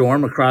the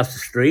dorm across the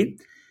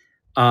street?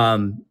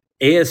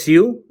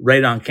 ASU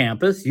right on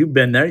campus. You've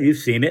been there. You've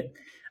seen it.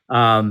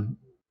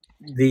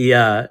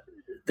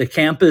 The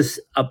campus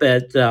up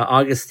at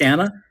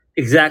Augustana,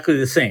 exactly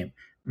the same.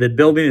 The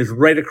building is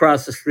right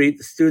across the street.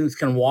 The students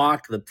can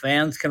walk. The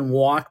fans can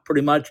walk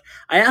pretty much.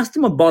 I asked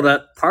them about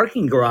a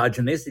parking garage,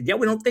 and they said, yeah,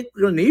 we don't think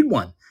we're going to need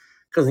one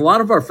because a lot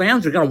of our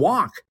fans are going to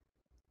walk.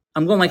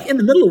 I'm going like in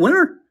the middle of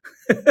winter.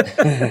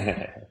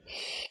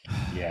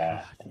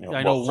 Yeah.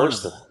 I know one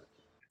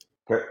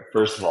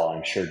first of all,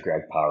 I'm sure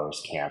Greg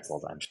Powers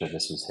canceled. I'm sure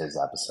this was his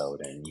episode,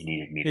 and you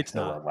needed me to It's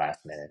fill not. in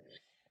last minute.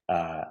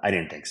 I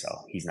didn't think so.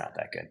 He's not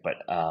that good. But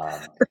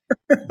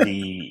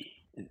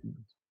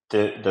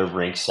the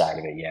rink side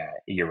of it, yeah,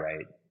 you're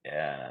right.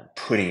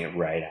 Putting it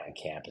right on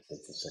campus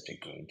is such a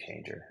game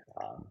changer.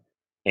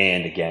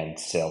 And again,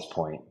 sales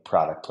point,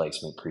 product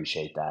placement,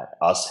 appreciate that.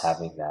 Us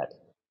having that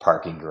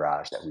parking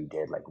garage that we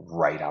did like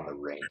right on the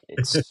rink,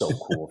 it's so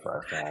cool for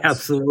our fans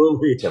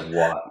Absolutely. to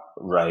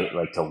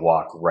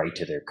walk right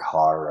to their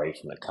car right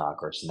from the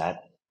concourse. And that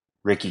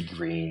Ricky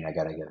Green, I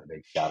gotta give a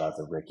big shout out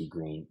to Ricky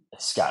Green,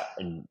 Scott,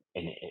 and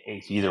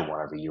if either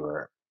one of you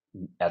are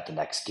at the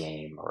next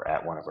game or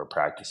at one of our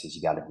practices,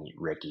 you got to meet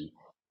Ricky.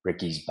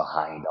 Ricky's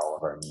behind all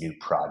of our new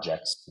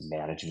projects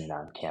management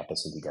on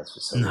campus and he does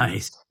facilities.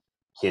 Nice.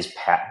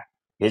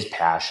 His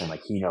passion,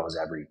 like he knows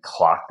every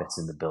clock that's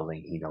in the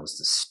building. He knows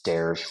the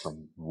stairs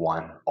from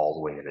 1 all the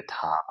way to the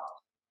top.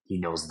 He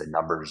knows the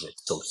numbers.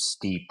 It's so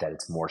steep that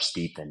it's more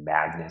steep than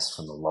Magnus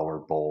from the lower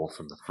bowl,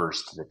 from the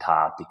first to the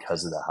top,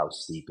 because of how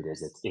steep it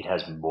is. It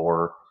has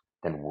more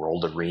than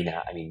World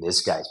Arena. I mean,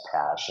 this guy's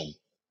passion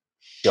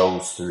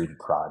shows through the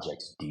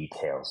project's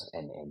details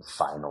and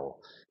final,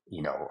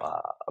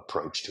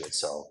 approach to it.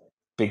 So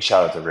big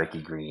shout out to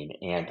Ricky Green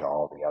and to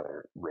all the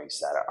other rinks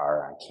that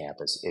are on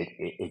campus.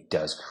 It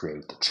does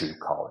create the true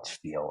college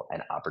feel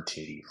and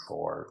opportunity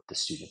for the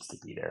students to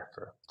be there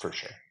for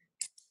sure.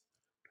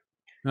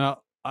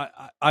 Now,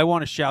 I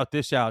want to shout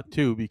this out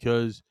too,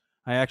 because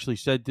I actually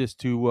said this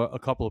to a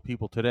couple of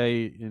people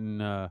today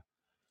on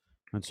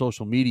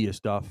social media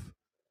stuff,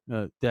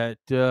 that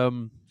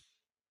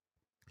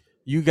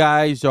you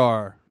guys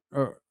are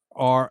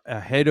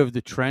ahead of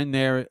the trend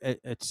there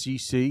at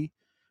CC.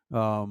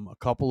 A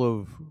couple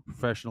of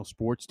professional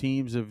sports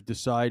teams have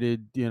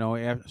decided,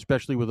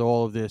 especially with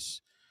all of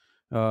this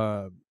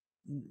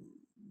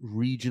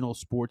regional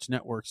sports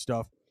network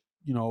stuff,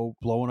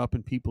 blowing up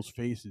in people's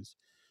faces.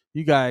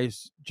 You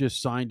guys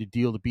just signed a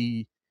deal to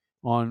be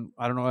on,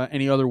 I don't know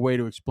any other way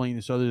to explain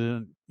this other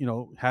than,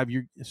 have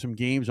some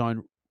games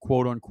on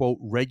quote unquote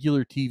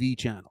regular TV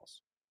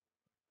channels.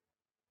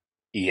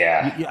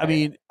 Yeah. I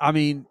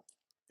mean,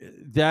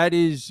 that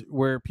is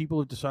where people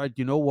have decided,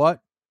 you know what?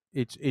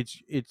 It's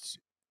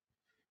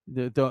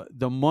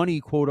the money,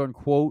 quote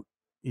unquote,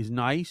 is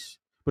nice,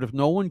 but if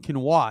no one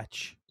can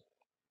watch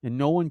and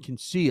no one can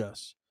see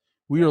us,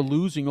 we are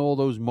losing all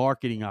those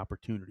marketing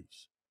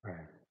opportunities.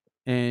 Right.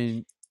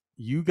 And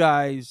you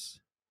guys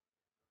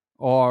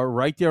are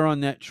right there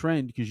on that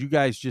trend, because you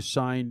guys just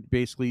signed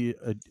basically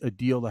a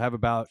deal to have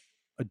about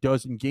a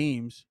dozen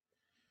games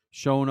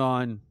shown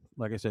on,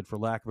 like I said, for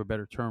lack of a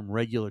better term,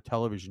 regular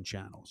television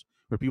channels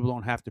where people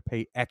don't have to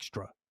pay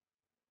extra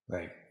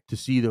to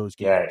see those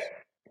games.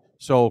 Yeah.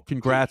 So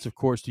congrats, of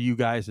course, to you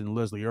guys and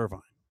Leslie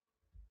Irvine.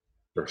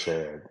 For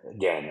sure.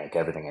 Again, like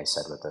everything I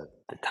said with the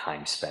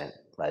time spent,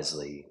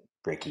 Leslie,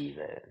 Ricky,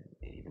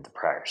 even the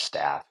prior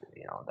staff,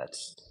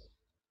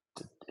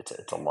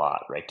 it's a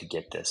lot, right, to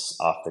get this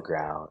off the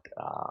ground.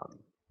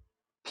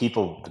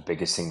 People, the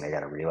biggest thing they got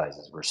to realize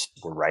is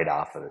we're right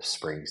off of the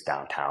Springs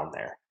downtown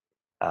there.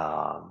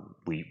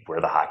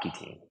 We're the hockey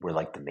team. We're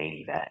like the main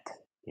event.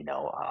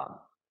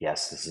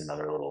 Yes, this is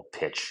another little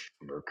pitch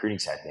from the recruiting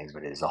side of things,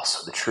 but it is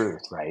also the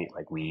truth, right?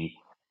 Like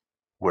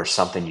we're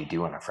something you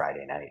do on a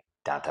Friday night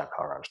downtown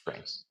Colorado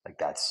Springs. Like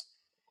that's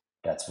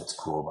what's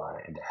cool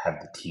about it. And to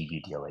have the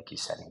TV deal, like you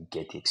said, and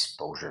get the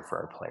exposure for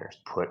our players,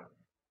 put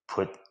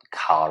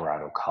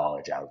Colorado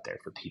College out there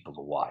for people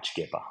to watch,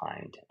 get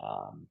behind.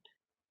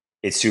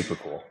 It's super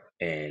cool.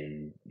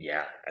 And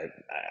yeah,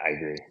 I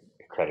agree.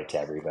 Credit to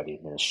everybody,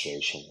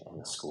 administration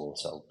and the school.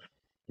 So,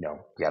 we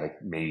got to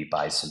maybe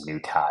buy some new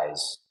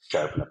ties,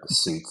 sharpen up the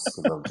suits,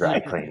 a little dry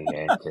cleaning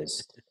in,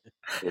 because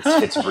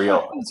it's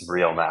real. It's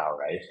real now,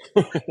 right?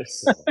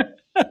 So,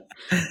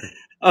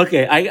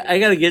 Okay, I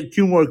got to get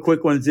two more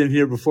quick ones in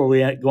here before we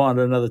go on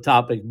to another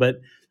topic.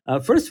 But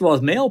first of all,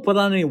 has Mayo put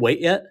on any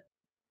weight yet?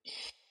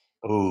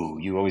 oh,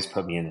 you always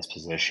put me in this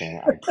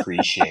position. I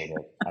appreciate it.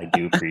 I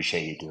do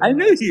appreciate you doing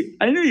this.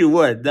 I knew you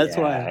would. That's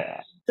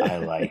why. Yeah, I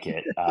like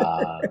it.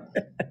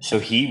 So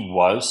he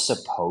was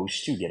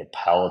supposed to get a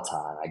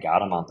Peloton. I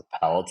got him on the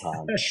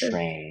Peloton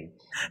train,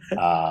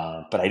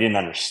 but I didn't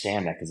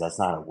understand that because that's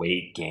not a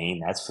weight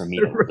gain. That's for me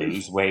to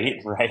lose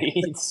weight, right?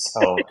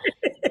 So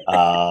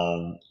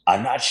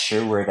I'm not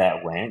sure where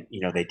that went.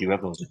 They do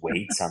have those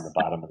weights on the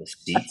bottom of the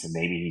seats, and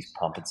maybe he's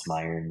pumping some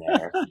iron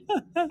there.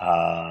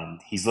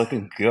 He's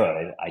looking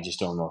good. I just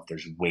don't know if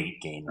there's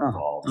weight gain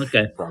involved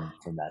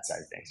from that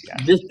side of things. Yeah.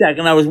 Just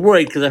checking. I was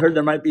worried because I heard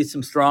there might be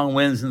some strong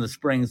winds in the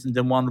Springs and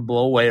didn't want to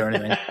blow away or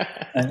anything.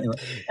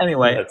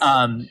 anyway,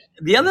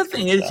 the other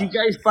thing is you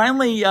guys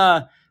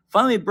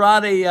finally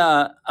brought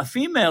a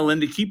female in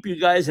to keep you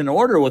guys in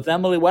order with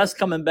Emily West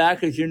coming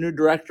back as your new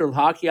director of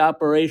hockey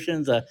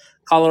operations, a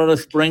Colorado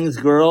Springs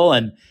girl.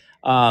 And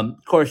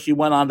of course, she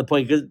went on to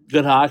play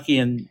good hockey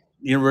in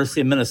University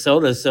of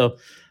Minnesota. So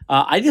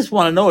I just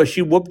want to know, has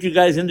she whooped you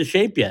guys into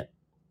shape yet?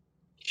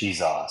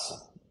 She's awesome.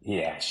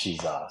 Yeah,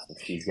 she's awesome.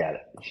 She's got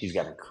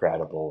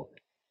incredible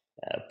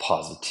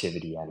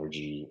positivity,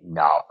 energy,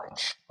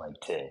 knowledge, like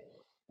to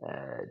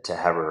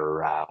have her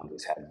around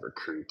who's had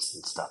recruits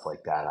and stuff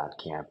like that on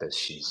campus.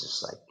 She's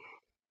just like,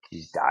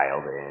 she's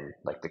dialed in,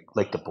 like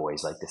the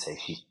boys like to say,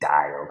 she's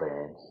dialed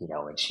in,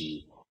 and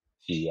she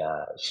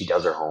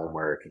does her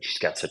homework, and she's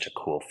got such a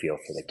cool feel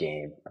for the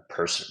game,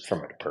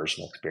 from a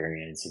personal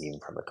experience, and even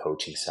from the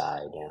coaching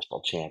side,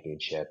 national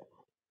championship.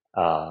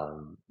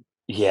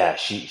 Yeah,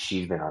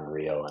 she's been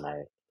unreal, and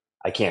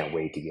I can't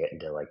wait to get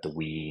into like the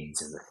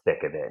weeds and the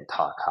thick of it and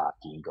talk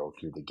hockey and go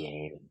through the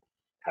game and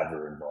have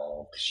her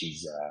involved.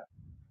 She's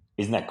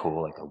isn't that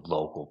cool? Like a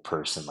local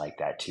person like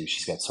that too.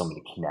 She's got so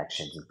many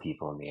connections with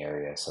people in the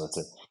area, so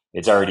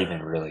it's already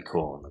been really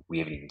cool, and we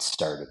haven't even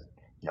started,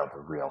 the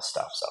real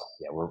stuff. So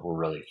yeah, we're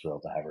really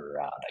thrilled to have her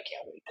around. I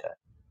can't wait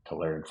to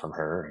learn from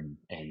her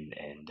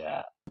and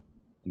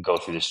go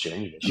through this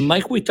journey.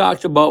 Like we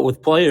talked about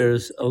with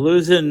players,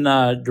 losing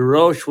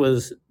DeRoche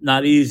was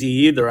not easy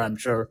either, I'm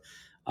sure.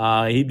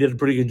 He did a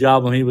pretty good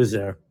job when he was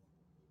there.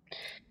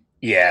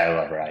 Yeah, I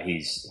love Rod.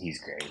 He's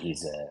great.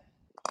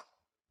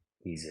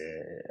 He's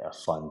a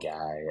fun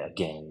guy.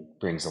 Again,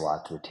 brings a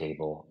lot to the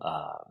table.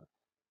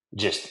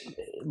 Just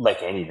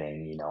like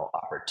anything,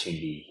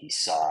 opportunity. He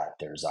saw it.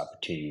 There's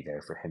opportunity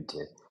there for him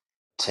to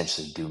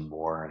potentially do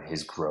more in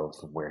his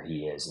growth and where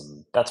he is,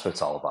 and that's what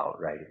it's all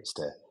about, right?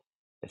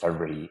 If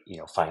everybody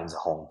finds a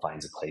home,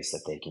 finds a place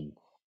that they can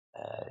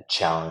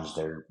challenge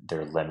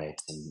their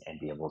limits and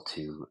be able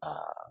to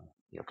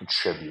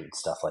contribute and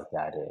stuff like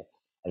that.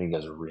 I think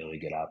there's a really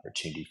good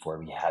opportunity for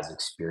him. He has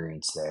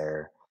experience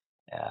there,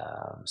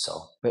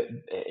 so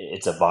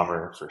it's a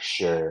bummer for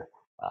sure.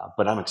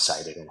 But I'm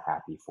excited and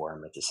happy for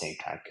him at the same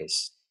time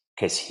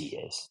because he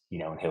is,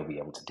 and he'll be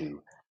able to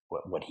do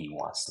what he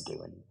wants to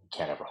do, and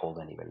can't ever hold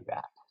anybody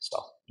back.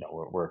 So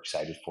we're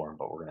excited for him,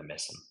 but we're going to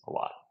miss him a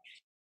lot.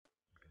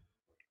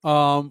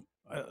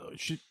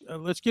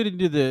 Let's get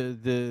into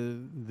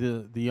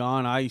the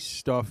on ice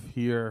stuff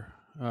here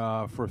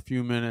for a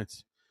few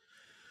minutes.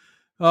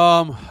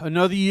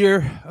 Another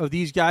year of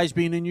these guys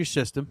being in your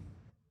system.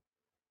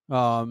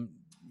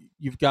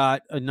 You've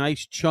got a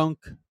nice chunk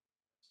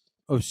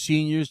of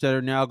seniors that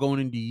are now going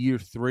into year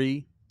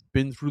 3,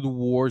 been through the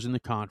wars in the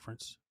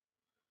conference.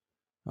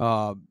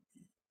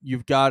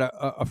 You've got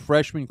a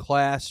freshman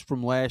class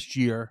from last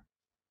year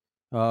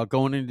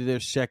going into their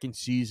second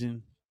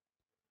season.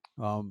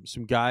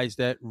 Some guys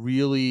that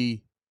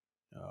really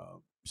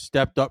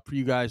stepped up for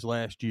you guys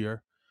last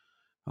year.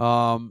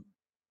 And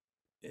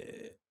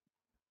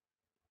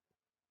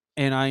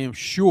I am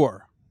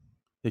sure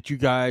that you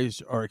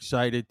guys are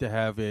excited to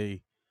have a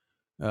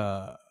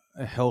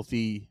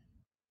healthy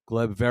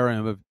Gleb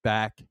Varlamov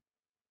back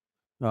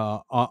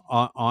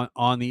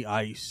on the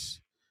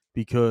ice,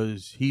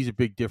 because he's a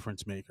big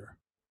difference maker.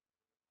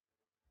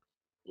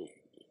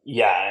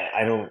 Yeah,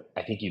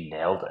 I think you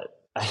nailed it.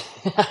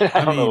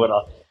 I don't know what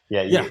else.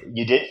 Yeah, Yeah.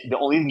 you did. The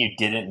only thing you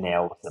didn't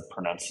nail was the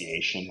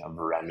pronunciation of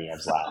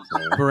Veremiev's last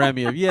name,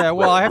 Baremiev. Yeah,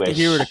 well, I have to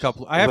hear it a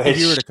couple. I have to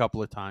hear it a which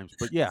couple of times,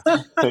 but yeah.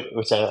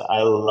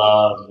 I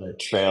love the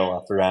trail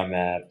of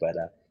Veremiev. But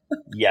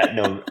yeah,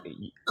 no,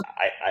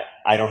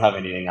 I don't have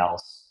anything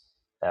else.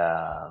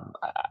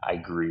 I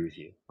agree with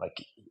you. Like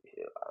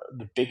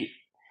the big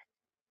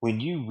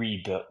when you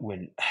rebuild,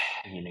 when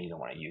you don't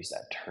want to use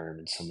that term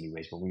in so many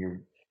ways, but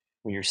when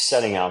you're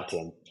setting out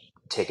to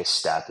take a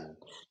step and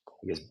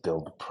I guess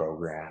build the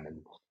program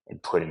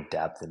and put in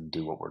depth and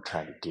do what we're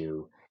trying to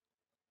do,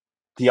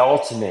 the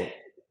ultimate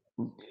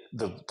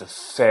the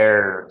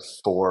fair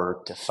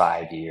 4 to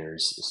 5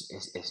 years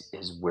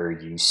is where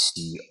you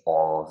see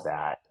all of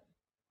that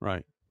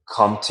Right.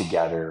 come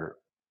together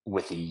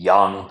with a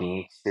young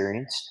being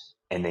experienced,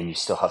 and then you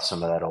still have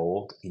some of that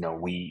old.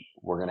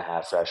 We're going to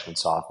have freshmen,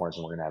 sophomores,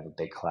 and we're going to have a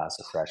big class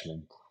of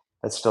freshmen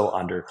that's still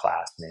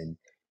underclassmen.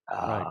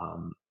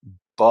 Right.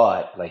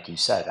 But like you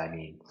said, I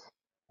mean,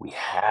 we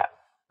have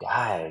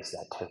guys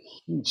that took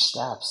huge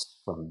steps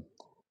from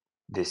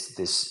this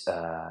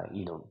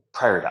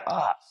prior to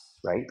us,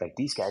 right? Like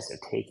these guys have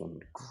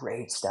taken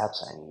great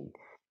steps. I mean,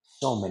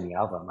 so many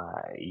of them.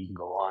 You can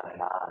go on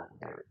and on.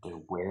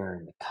 They're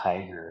wearing the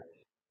tiger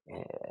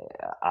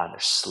on their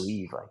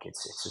sleeve. Like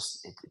it's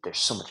just there's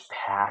so much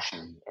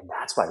passion, and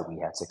that's why we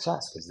had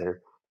success because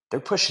they're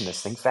pushing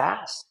this thing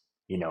fast.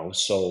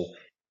 So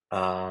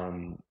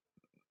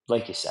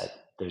like you said,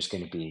 there's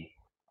going to be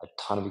a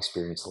ton of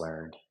experience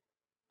learned,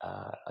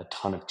 a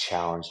ton of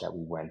challenge that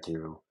we went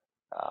through.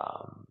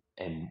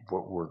 And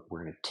we're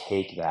going to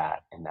take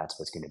that, and that's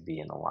what's going to be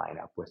in the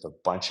lineup with a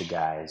bunch of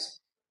guys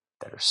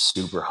that are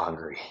super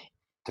hungry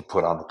to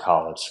put on the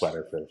college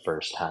sweater for the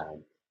first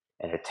time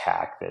and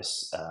attack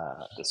this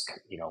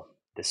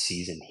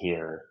season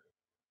here.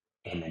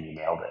 And then you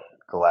nailed it.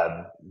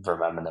 Gleb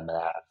Vermeulen.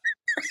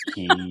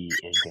 He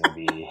is going to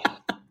be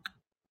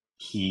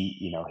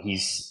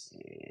he's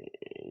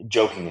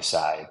joking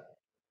aside,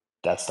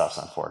 that stuff's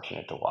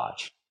unfortunate to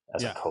watch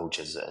as a Yeah. coach,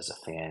 as a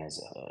fan, as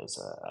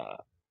a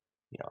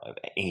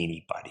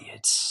anybody.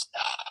 It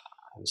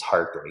was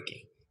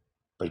heartbreaking.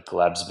 But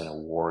Gleb's been a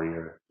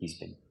warrior. He's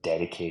been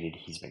dedicated.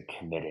 He's been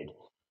committed.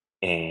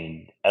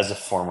 And as a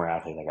former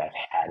athlete, like I've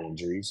had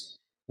injuries.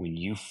 When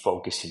you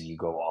focus and you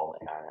go all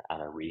in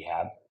on a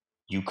rehab,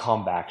 you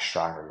come back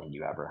stronger than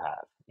you ever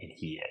have, and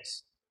he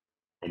is.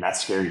 And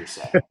that's scary to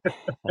say.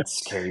 That's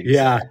scary to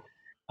Yeah.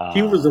 say.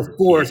 He was a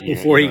force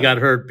before he know, got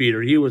hurt,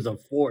 Peter. He was a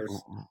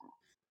force.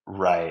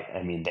 Right.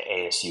 I mean, the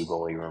ASU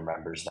goalie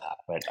remembers that,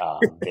 but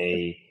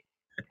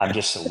I'm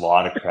just a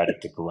lot of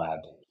credit to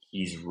Gleb.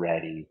 He's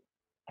ready.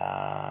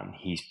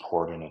 He's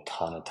poured in a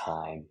ton of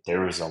time.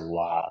 There was a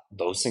lot.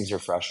 Those things are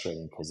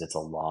frustrating because it's a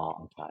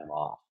long time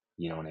off.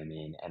 You know what I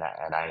mean? And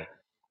I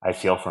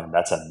feel for him.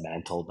 That's a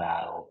mental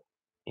battle,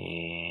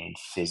 and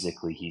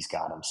physically, he's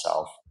got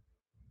himself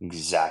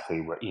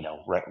exactly where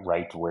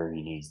right to where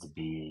he needs to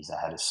be. He's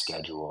ahead of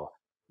schedule.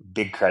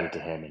 Big credit to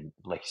him. And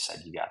like you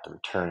said, you got the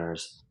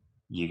returners,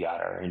 you got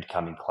our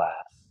incoming class,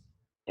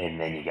 and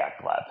then you got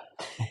Gleb.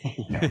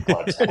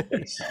 Gleb's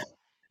healthy, so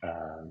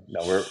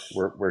no,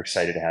 we're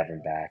excited to have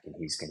him back, and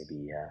he's going to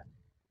be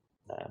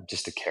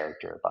just a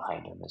character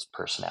behind him, his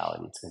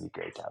personality. It's going to be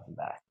great to have him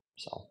back.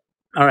 So.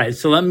 All right,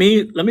 so let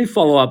me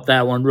follow up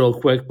that one real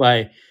quick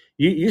by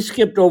you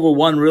skipped over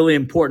one really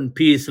important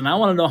piece, and I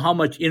want to know how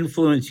much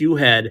influence you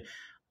had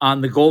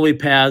on the goalie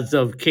paths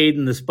of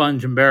Caden the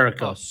Sponge and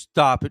Barrico. Oh,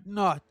 stop it!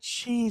 No,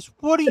 jeez,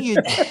 what are you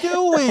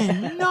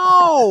doing?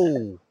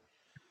 No,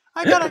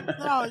 I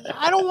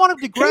don't want him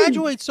to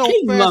graduate so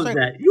Caden fast. loves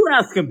that. You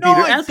ask him, No,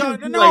 Peter. I Ask him don't.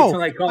 if he No, likes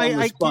when I call him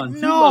the Sponge.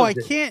 No, I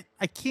can't.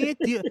 I can't.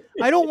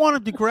 I don't want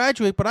him to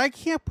graduate, but I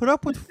can't put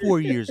up with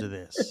 4 years of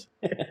this.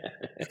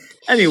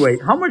 Anyway,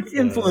 how much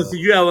influence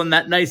did you have on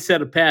that nice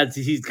set of pads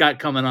that he's got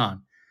coming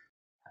on?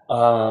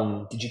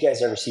 Did you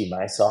guys ever see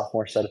my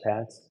sophomore set of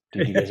pads?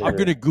 Did you guys ever? I'm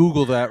going to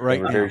Google that right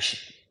now.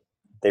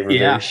 They were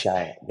very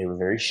shiny. They were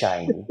very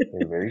shiny. They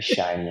were very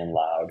shiny and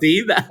loud.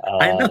 See that?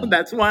 I know.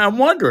 That's why I'm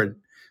wondering.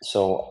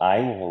 So I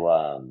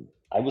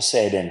will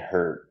say I didn't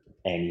hurt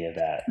any of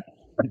that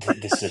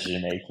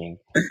decision making.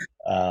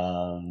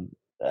 I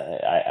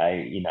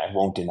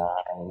won't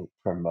deny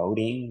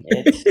promoting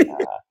it.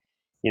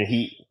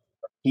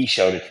 He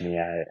showed it to me.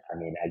 I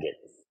mean, I get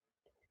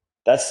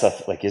that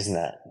stuff. Like, isn't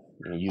that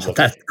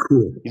that's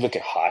cool? You look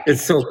at hockey.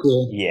 It's so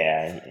cool.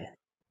 Yeah.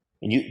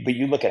 And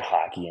you look at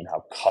hockey and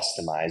how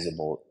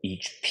customizable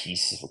each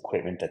piece of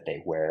equipment that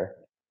they wear,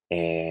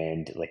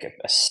 and like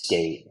a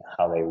skate,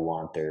 how they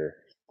want their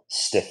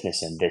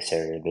stiffness in this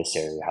area,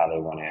 how they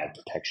want to add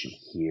protection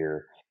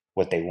here,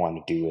 what they want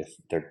to do with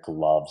their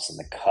gloves and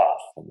the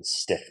cuff and the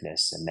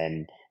stiffness, and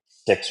then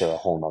sticks are a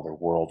whole nother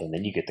world. And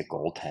then you get the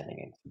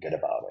goaltending and forget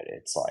about it.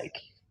 It's like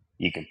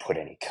you can put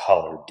any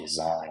color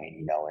design,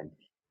 and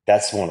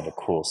that's one of the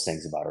coolest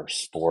things about our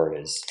sport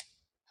is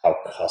how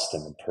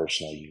custom and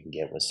personal you can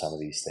get with some of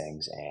these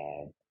things.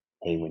 And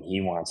hey, when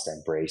he wants to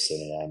embrace it,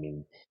 and I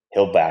mean,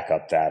 he'll back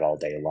up that all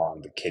day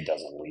long. The kid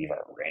doesn't leave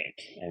our rink.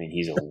 I mean,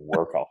 he's a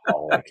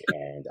workaholic,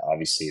 and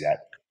obviously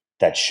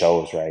that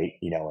shows, right?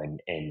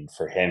 And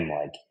for him,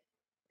 like,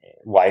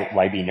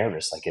 why be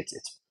nervous? Like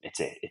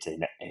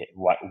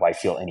why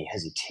feel any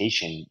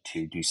hesitation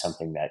to do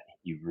something that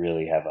you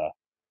really have a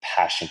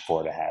passion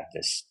for, to have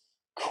this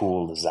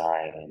cool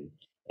design,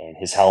 and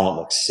his helmet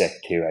looks sick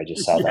too. I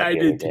just saw Yeah, that I the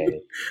other did too.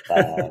 day.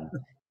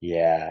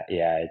 Yeah,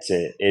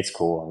 it's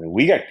cool. I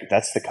mean,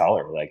 that's the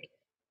color, like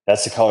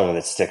that's the color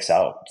that sticks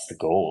out. It's the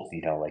gold,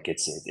 like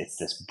it's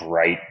this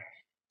bright,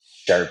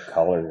 sharp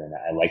color, and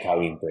I like how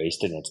he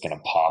embraced it. And it's going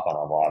to pop on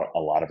a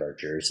lot of our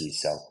jerseys,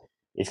 so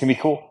it's gonna be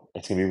cool.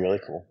 It's gonna be really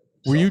cool.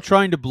 Were So, you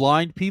trying to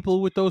blind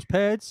people with those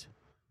pads?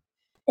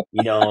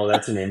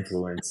 that's an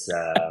influence.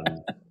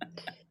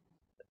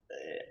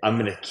 I'm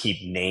gonna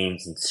keep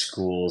names and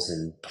schools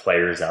and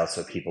players out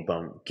so people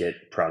don't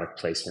get product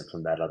placement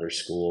from that other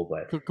school.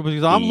 But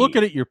Because I'm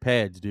looking at your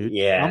pads, dude. I'm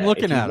yeah,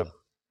 looking at them.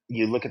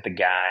 you look at the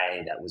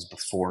guy that was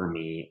before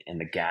me and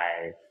the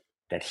guy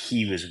that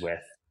he was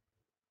with,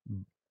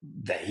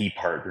 that he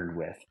partnered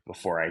with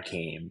before I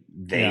came,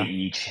 they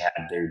each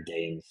had their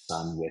day in the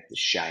sun with the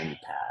shiny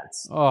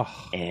pads.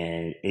 Oh,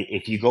 And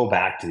if you go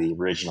back to the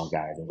original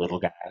guy, the little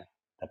guy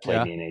that played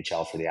Yeah. in the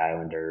NHL for the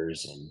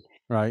Islanders, and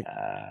right.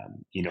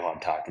 you know what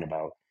I'm talking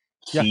about.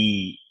 Yeah.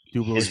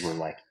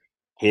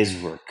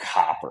 His were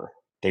copper.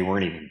 They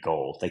weren't even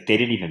gold. Like, they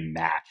didn't even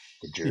match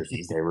the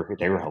jerseys. They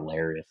were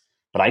hilarious.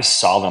 But I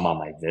saw them on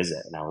my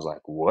visit, and I was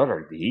like, "What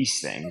are these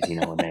things?"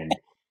 And then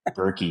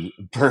Berkey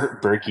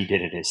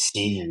did it his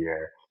senior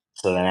year.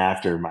 So then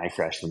after my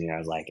freshman year, I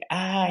was like,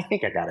 I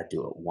think I got to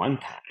do it one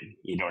time.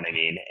 You know what I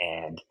mean?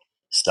 And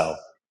so,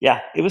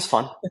 yeah, it was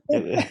fun.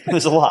 It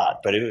was a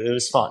lot, but it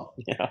was fun.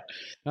 No,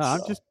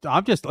 So.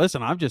 I'm just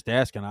listen. I'm just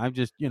asking. I'm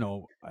just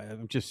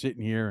I'm just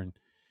sitting here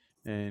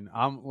and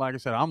I'm like I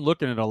said, I'm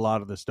looking at a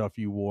lot of the stuff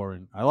you wore,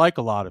 and I like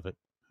a lot of it.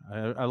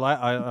 I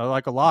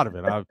like a lot of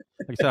it. Like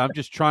I said, I'm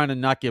just trying to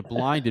not get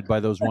blinded by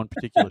those one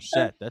particular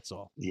set. That's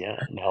all. Yeah,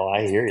 no,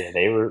 I hear you.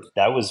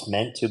 That was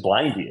meant to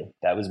blind you.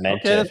 That was meant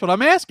Okay, to. that's what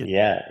I'm asking.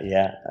 Yeah.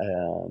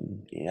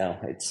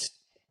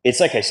 It's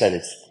like I said,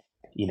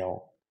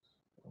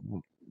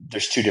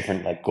 there's two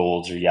different, like,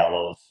 golds or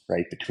yellows,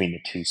 right, between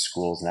the two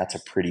schools, and that's a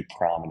pretty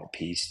prominent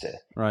piece to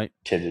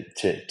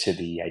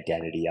the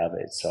identity of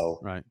it. So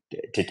Right.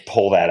 to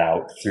pull that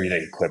out through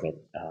the equipment,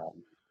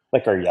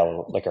 like our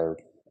yellow, like our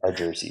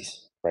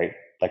jerseys, right,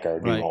 like our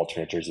new Right.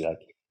 alternate jersey, like,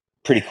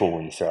 pretty cool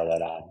when you throw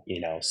that on,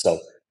 So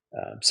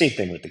same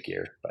thing with the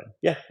gear, but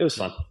yeah, it was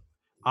fun.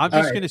 I'm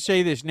just going to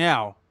say this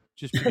now,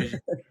 just because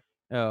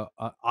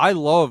I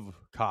love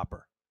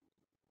copper.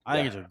 I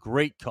think it's a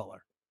great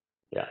color.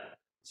 Yeah.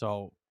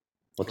 So,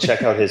 well,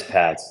 check out his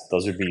pads.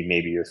 Those would be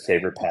maybe your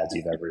favorite pads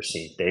you've ever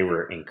seen. They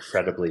were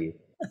incredibly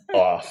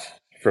off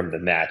from the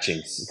matching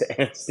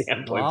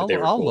standpoint, but they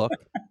were I'll cool. look.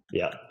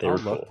 Yeah, they were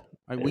cool.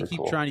 We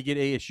keep trying to get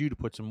ASU to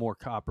put some more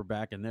copper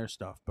back in their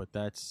stuff, but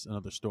that's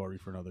another story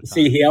for another time.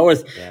 See, he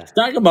always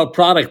talking about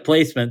product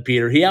placement,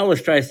 Peter. He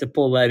always tries to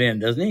pull that in,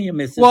 doesn't he? I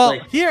mean, it's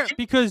just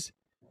because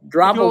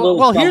drop a little.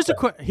 Well,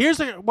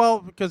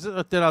 because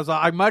then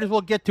I might as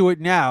well get to it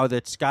now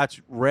that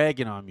Scott's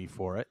ragging on me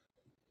for it.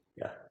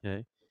 Yeah.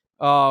 Okay.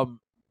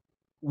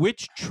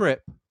 Which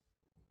trip,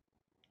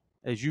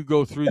 as you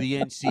go through the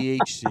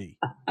NCHC,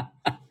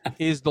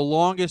 is the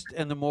longest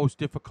and the most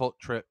difficult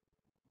trip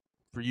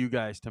for you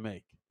guys to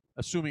make,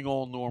 assuming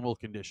all normal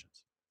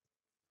conditions?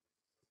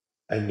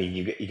 I mean,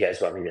 you guys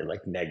want me to,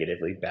 like,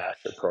 negatively bash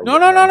the program?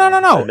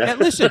 No.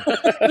 Listen.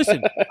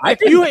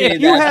 If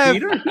you have,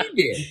 Peter, he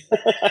did.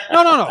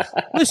 No.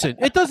 Listen,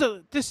 it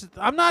doesn't.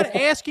 I'm not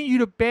asking you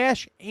to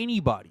bash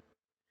anybody,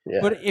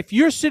 but if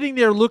you're sitting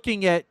there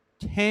looking at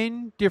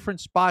 10 different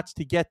spots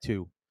to get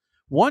to,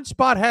 one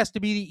spot has to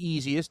be the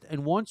easiest,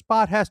 and one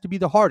spot has to be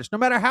the hardest. No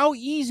matter how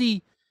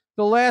easy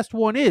the last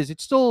one is,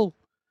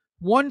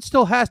 one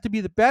still has to be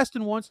the best,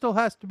 and one still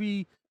has to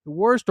be the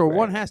worst, or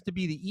one has to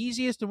be the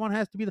easiest, and one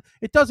has to be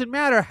it doesn't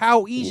matter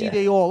how easy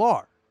they all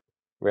are.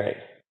 Right.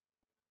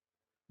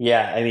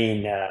 Yeah, I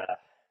mean,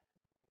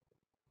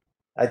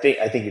 I think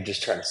you're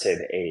just trying to say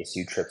the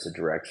ASU trip's a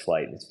direct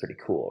flight, and it's pretty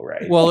cool,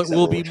 right? Well, it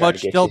will be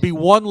there'll be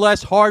one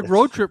less hard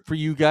road trip for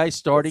you guys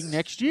starting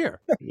next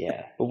year.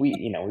 Yeah, but we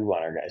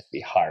want our guys to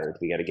be hard.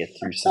 We got to get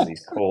through some of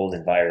these cold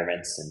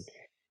environments and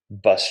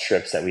bus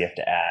trips that we have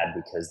to add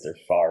because they're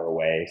far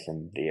away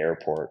from the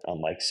airport,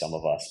 unlike some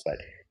of us. But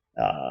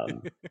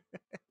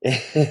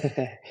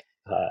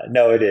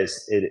no, it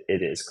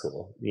is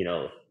cool.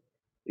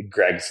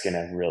 Greg's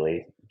gonna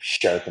really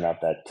sharpen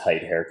up that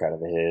tight haircut of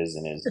his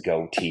and his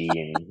goatee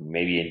and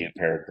maybe a new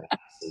pair of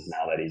glasses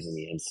now that he's in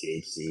the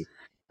NCHC.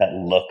 That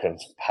look of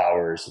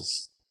Powers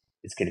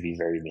is going to be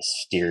very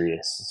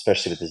mysterious,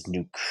 especially with his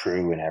new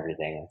crew and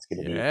everything. It's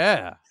going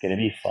to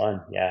be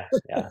fun. Yeah.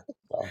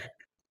 So,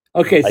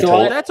 okay,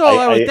 so that's all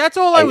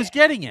I was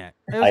getting at.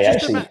 I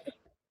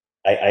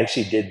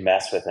actually did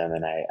mess with him,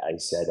 and I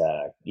said,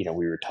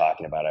 we were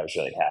talking about, I was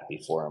really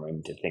happy for him.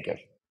 And to think of,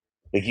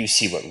 like, you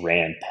see what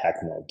Rand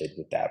Pecknold did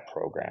with that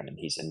program, and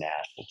he's a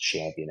national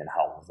champion, and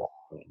how long.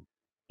 And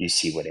you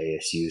see what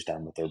ASU's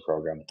done with their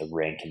program, with the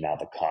rink, and now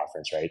the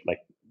conference, right?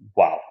 Like,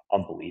 wow,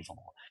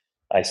 unbelievable.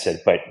 I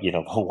said, but the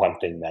one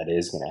thing that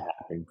is going to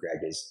happen, Greg,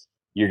 is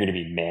you're going to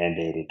be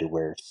mandated to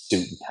wear a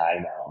suit and tie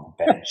now on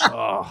the bench.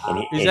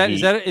 Oh,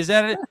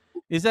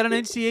 is that an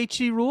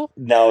NCHC rule?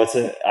 No,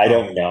 I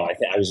don't know.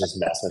 I was just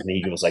messing with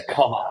me. He was like,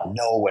 come on,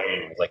 no way.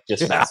 I was like,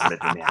 just messing with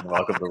you, man.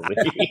 Welcome to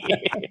the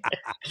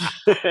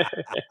league.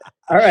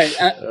 All right.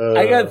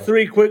 I got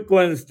three quick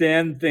ones to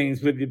end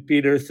things with you,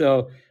 Peter.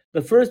 So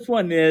the first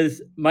one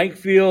is Mike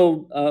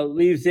Field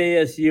leaves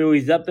ASU.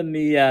 He's up in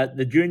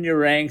the junior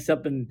ranks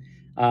up in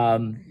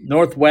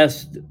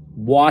Northwest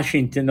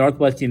Washington,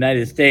 Northwest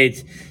United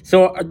States.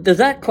 So does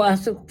that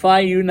classify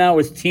you now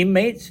as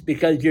teammates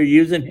because you're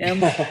using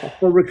him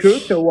for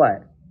recruits or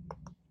what?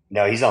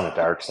 No, he's on the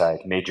dark side,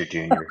 major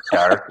junior,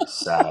 dark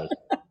side.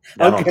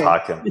 I don't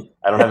talk to him.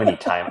 I don't have any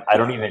time. I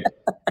don't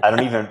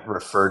even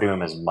refer to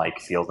him as Mike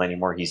Field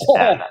anymore. He's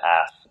MF.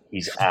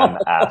 He's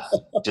MF.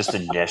 Just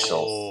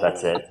initials.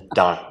 That's it.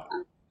 Done.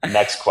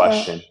 Next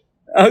question.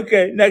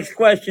 Okay. Next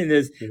question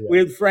is we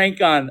had Frank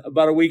on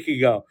about a week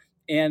ago.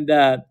 And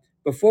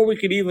before we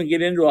could even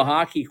get into a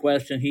hockey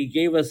question, he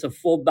gave us a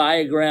full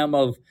diagram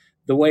of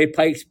the way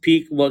Pikes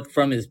Peak looked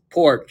from his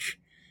porch.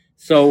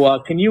 So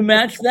can you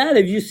match that?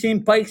 Have you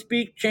seen Pikes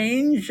Peak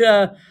change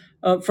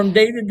from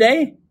day to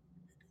day?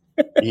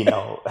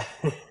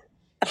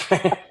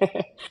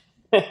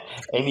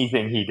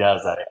 Anything he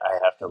does, I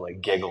have to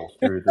giggle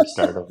through the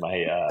start of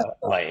my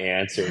my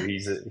answer.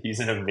 He's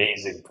an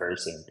amazing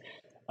person.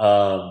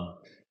 Yeah,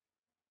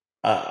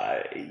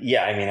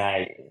 I mean,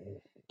 I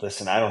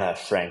don't have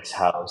Frank's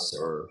house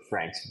or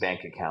Frank's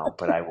bank account,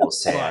 but I will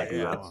say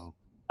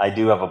I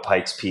do have a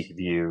Pikes Peak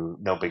view.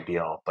 No big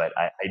deal, but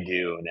I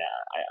do, and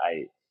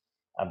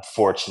I'm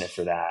fortunate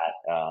for that.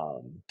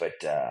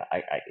 But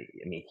I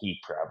mean,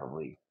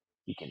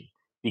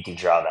 he can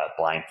draw that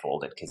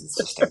blindfolded because it's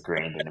just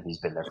ingrained in him. He's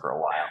been there for a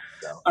while.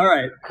 So all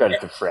right,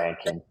 credit to Frank,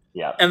 and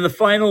yeah. And the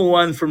final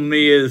one from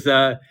me is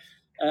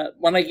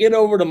when I get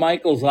over to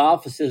Michael's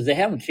offices, they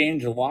haven't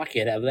changed the lock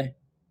yet, have they?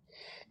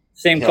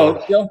 Same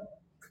code still?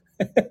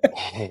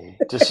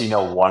 Just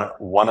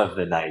one of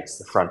the nights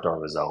the front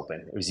door was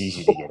open. It was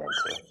easy to get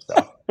into.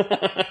 So.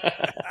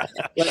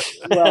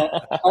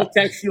 Well, I'll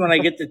text you when I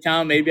get to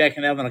town. Maybe I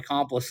can have an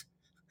accomplice.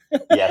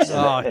 Yes,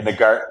 and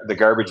the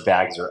garbage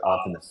bags are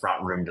up in the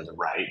front room to the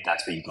right.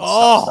 That's where you can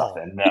stuff stuff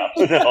in. No,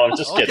 I'm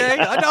just kidding. Okay,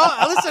 no,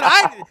 listen,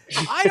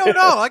 I don't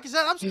know. Like I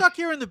said, I'm stuck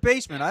here in the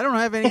basement. I don't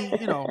have any,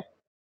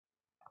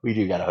 We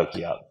do got to hook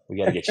you up. We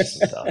got to get you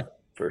some stuff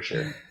for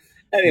sure.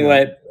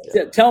 Anyway,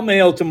 tell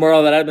Mayo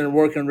tomorrow that I've been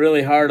working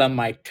really hard on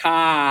my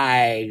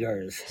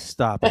Tigers.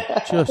 Stop it.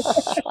 Just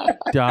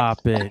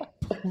stop it.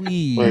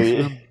 Please.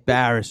 You're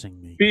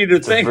embarrassing me. Peter,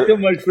 thanks so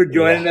much for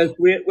joining us.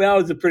 We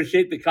always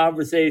appreciate the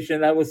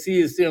conversation. I will see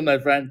you soon, my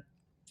friend.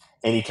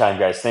 Anytime,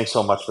 guys. Thanks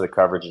so much for the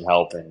coverage and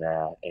help,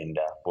 and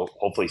we'll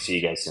hopefully see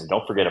you guys soon.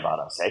 Don't forget about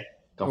us, eh?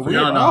 Don't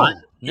forget about us.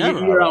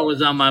 You're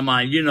always on my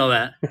mind. You know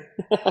that.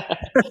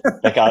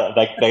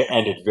 that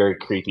ended very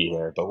creepy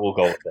there, but we'll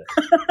go with it.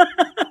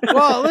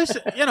 Well,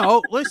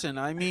 listen.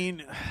 I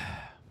mean,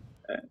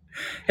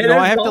 hey,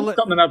 I have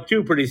coming up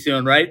too pretty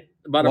soon, right?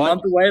 About a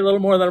month away, a little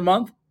more than a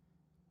month.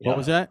 What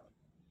was that?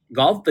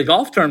 Golf. The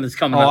golf tournament's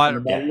coming up in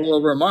about a little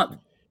over a month.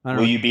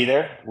 Will you be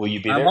there?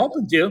 I'm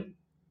hoping to.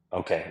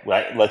 Okay,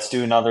 let's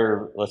do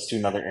another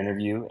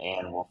interview,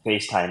 and we'll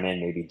FaceTime in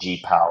maybe G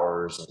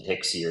Powers and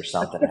Hixie or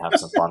something, and have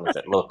some fun with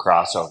it. A little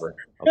crossover.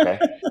 Okay.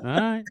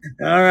 All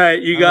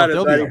right. You got it,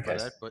 buddy.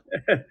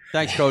 But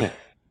thanks, Coach.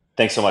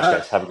 Thanks so much,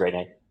 guys. Have a great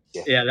night.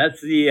 Yeah,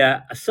 that's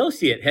the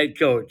associate head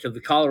coach of the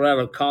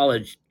Colorado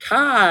College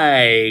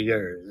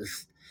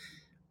Tigers.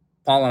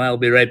 Paul and I will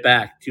be right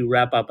back to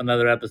wrap up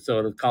another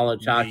episode of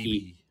College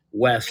Hockey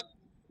West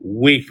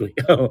Weekly.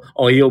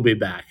 Oh, you'll be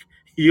back.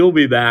 You'll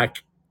be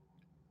back.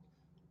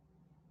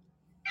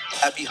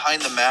 At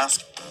Behind the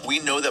Mask, we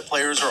know that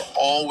players are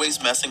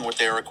always messing with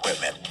their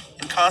equipment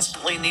and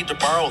constantly need to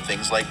borrow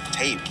things like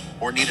tape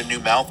or need a new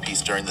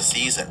mouthpiece during the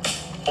season.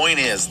 Point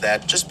is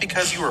that just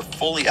because you are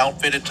fully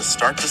outfitted to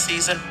start the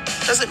season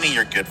doesn't mean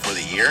you're good for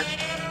the year.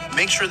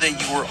 Make sure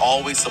that you are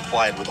always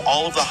supplied with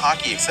all of the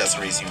hockey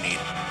accessories you need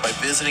by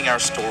visiting our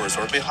stores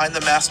or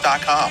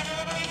behindthemask.com.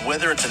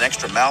 Whether it's an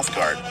extra mouth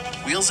guard,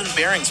 wheels and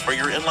bearings for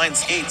your inline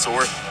skates,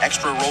 or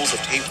extra rolls of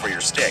tape for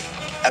your stick,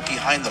 at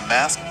Behind the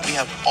Mask, we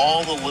have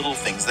all the little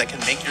things that can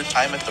make your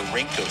time at the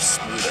rink go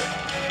smoother.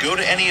 Go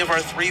to any of our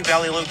 3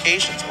 Valley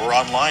locations or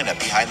online at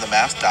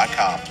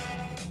behindthemask.com.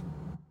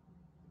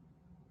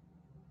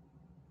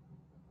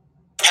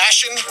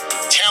 Passion,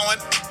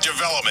 talent,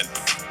 development.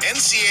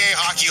 NCAA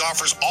hockey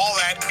offers all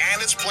that, and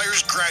its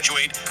players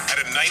graduate at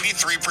a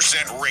 93%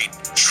 rate.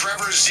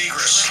 Trevor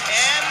Zegras.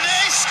 And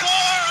they score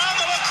on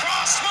the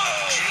lacrosse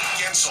move.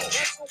 Jake Gensel.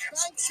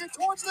 Banks it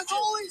towards the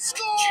goalie.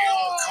 Score.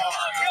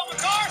 Cale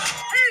Makar.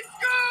 He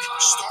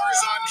scores. Stars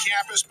on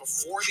campus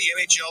before the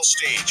NHL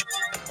stage.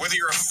 Whether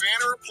you're a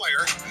fan or a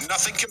player,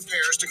 nothing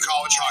compares to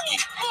college hockey.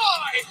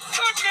 My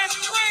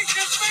goodness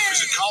gracious me.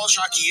 Visit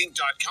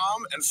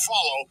collegehockeyinc.com and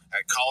follow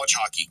at College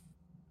Hockey.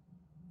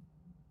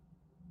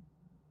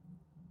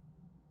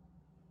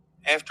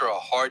 After a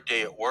hard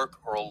day at work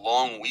or a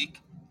long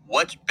week,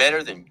 what's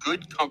better than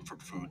good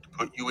comfort food to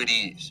put you at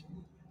ease?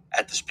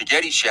 At the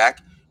Spaghetti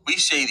Shack, we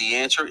say the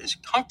answer is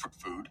comfort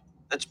food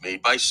that's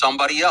made by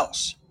somebody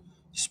else.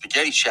 The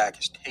Spaghetti Shack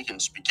has taken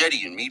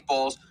spaghetti and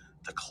meatballs,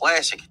 the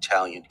classic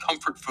Italian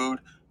comfort food,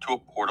 to a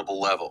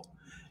portable level.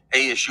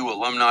 ASU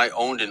alumni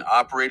owned and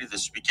operated, the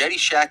Spaghetti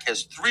Shack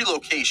has 3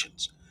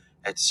 locations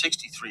at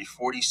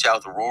 6340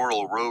 South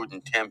Rural Road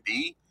in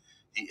Tempe,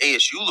 the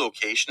ASU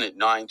location at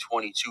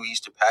 922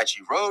 East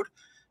Apache Road,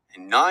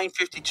 and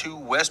 952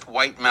 West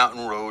White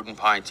Mountain Road in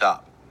Pine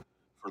Top.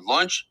 For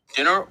lunch,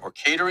 dinner, or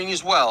catering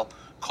as well,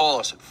 call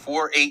us at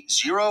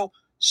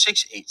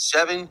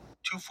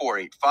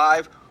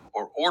 480-687-2485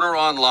 or order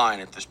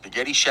online at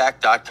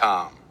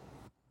thespaghettishack.com.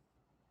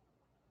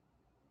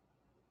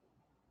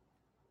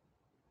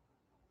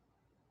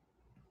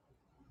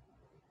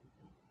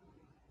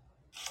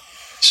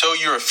 So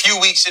you're a few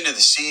weeks into the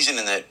season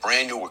and that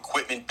brand new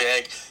equipment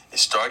bag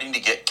is starting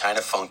to get kind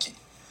of funky.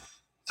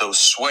 Those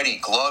sweaty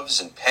gloves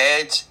and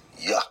pads,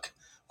 yuck.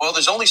 Well,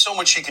 there's only so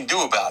much you can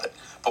do about it.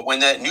 But when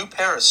that new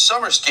pair of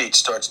summer skates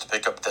starts to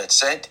pick up that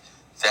scent,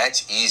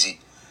 that's easy.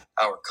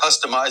 Our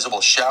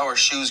customizable shower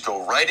shoes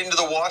go right into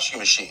the washing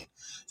machine,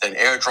 then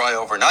air dry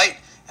overnight,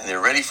 and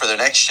they're ready for their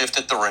next shift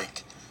at the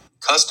rink.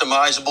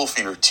 Customizable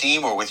for your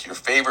team or with your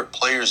favorite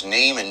player's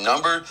name and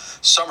number,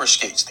 summer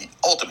skates, the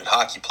ultimate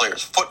hockey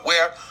player's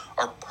footwear,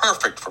 are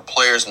perfect for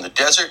players in the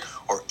desert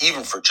or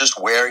even for just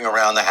wearing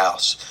around the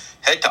house.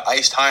 Head to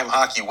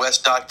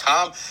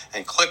IceTimeHockeyWest.com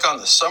and click on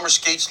the Summer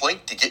Skates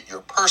link to get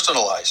your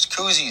personalized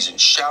koozies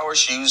and shower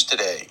shoes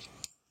today.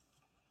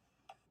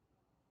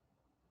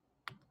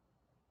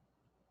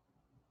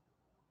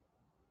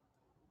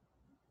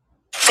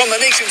 From the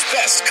nation's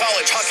best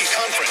college hockey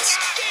conference,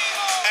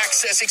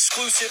 access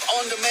exclusive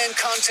on-demand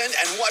content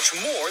and watch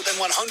more than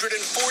 140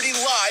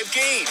 live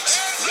games.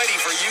 Ready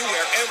for you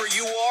wherever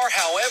you are,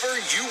 however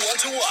you want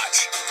to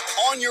watch.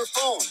 On your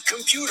phone,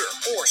 computer,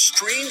 or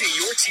stream to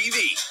your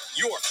TV.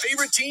 Your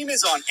favorite team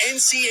is on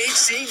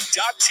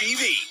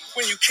NCHC.TV.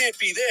 When you can't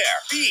be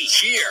there, be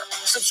here.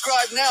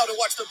 Subscribe now to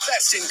watch the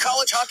best in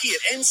college hockey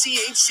at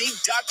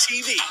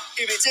NCHC.TV.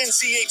 If it's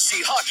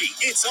NCHC hockey,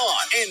 it's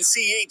on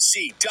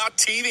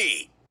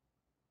NCHC.TV.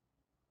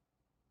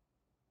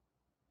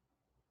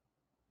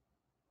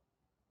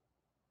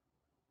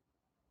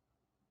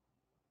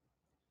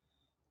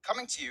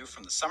 Coming to you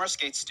from the Summer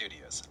Skate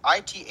Studios,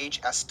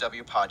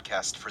 ITHSW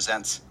Podcast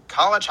presents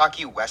College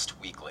Hockey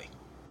West Weekly.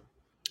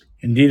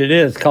 Indeed, it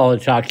is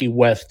College Hockey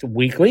West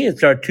Weekly.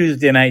 It's our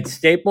Tuesday night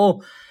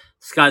staple.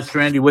 Scott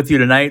Strandy with you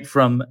tonight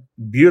from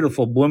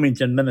beautiful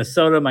Bloomington,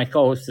 Minnesota. My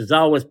co-host, as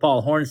always,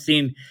 Paul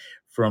Hornstein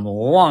from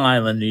Long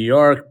Island, New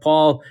York.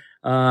 Paul,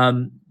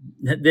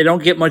 they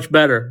don't get much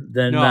better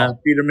than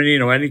Peter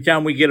Menino.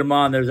 Anytime we get him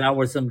on, there's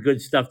always some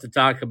good stuff to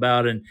talk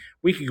about, and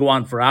we could go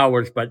on for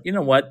hours. But you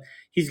know what?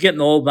 He's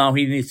getting old now.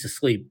 He needs to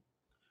sleep.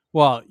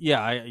 Well,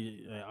 yeah,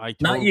 I totally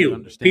Not you,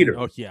 understand. Peter.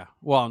 Oh, yeah.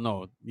 Well,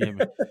 no. Yeah,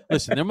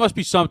 listen, there must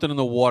be something in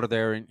the water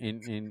there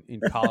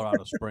in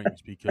Colorado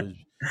Springs, because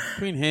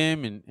between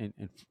him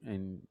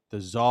and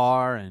the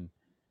Czar and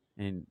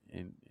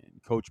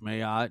Coach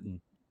Mayotte, and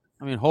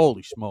I mean,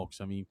 holy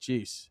smokes! I mean,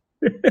 jeez.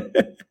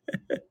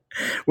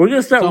 We're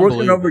gonna start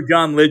working over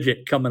John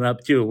Lidgett coming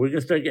up too. We're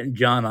gonna start getting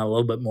John on a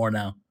little bit more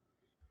now.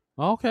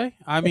 Okay,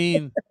 I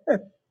mean,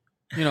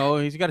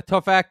 he's got a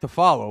tough act to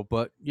follow,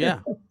 but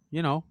yeah,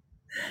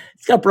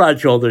 He's got broad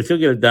shoulders. He'll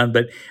get it done.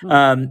 But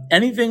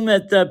anything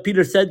that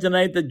Peter said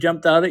tonight that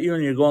jumped out at you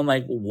and you're going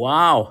like,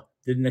 wow,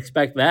 didn't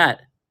expect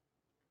that?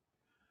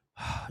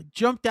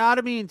 Jumped out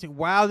at me and said,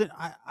 wow,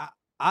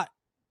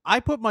 I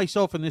put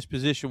myself in this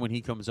position when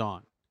he comes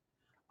on.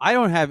 I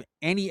don't have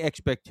any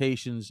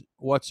expectations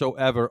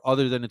whatsoever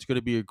other than it's going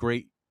to be a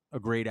great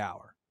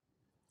hour.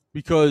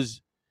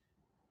 Because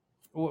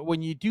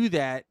when you do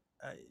that,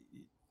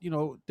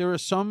 there are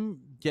some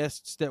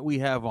guests that we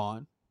have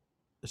on,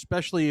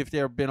 especially if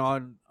they've been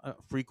on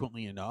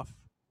frequently enough,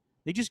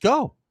 they just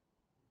go.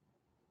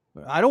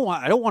 I don't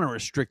want to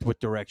restrict what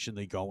direction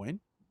they go in.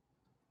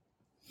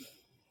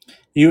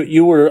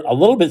 You were a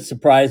little bit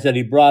surprised that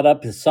he brought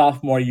up his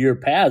sophomore year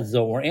pads,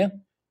 though, weren't you?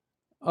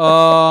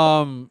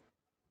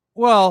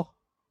 Well,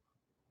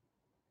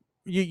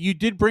 you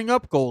did bring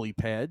up goalie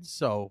pads,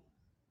 so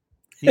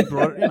he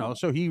brought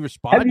so he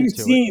responded.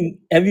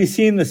 Have you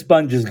seen the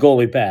Sponge's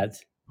goalie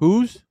pads?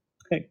 Whose?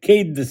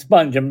 Cade the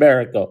Sponge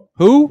Umberto.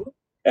 Who?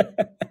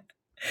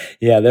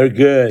 Yeah, they're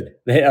good.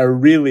 They are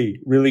really,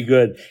 really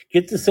good.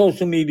 Get to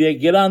social media.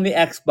 Get on the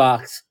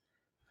Xbox.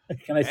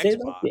 Can I say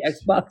that? The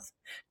Xbox?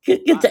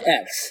 Get to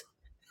X.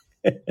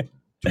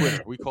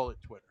 Twitter. We call it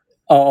Twitter.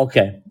 Oh,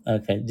 okay.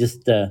 Okay.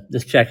 Just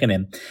checking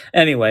in.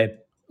 Anyway,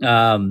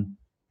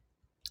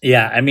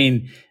 yeah, I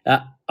mean,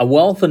 a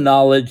wealth of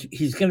knowledge.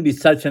 He's going to be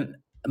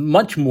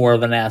much more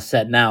of an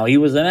asset now. He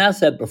was an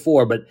asset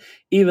before, but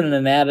even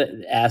an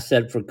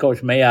asset for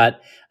Coach Mayotte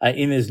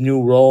in his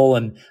new role.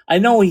 And I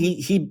know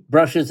he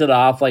brushes it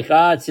off like,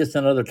 it's just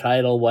another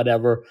title,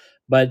 whatever.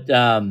 But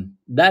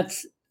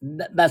that's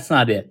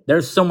not it.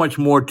 There's so much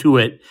more to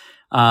it.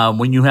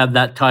 when you have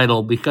that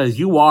title, because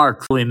you are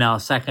truly now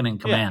second in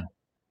command.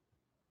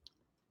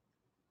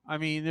 I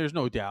mean, there's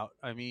no doubt.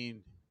 I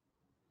mean,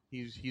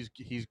 he's he's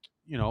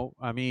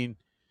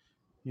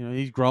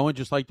growing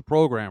just like the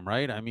program,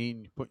 right? I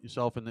mean, you put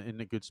yourself in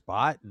a good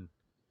spot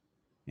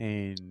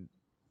and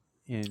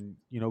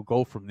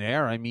go from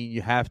there. I mean,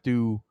 you have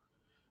to,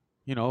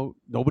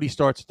 nobody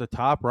starts at the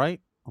top,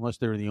 right? Unless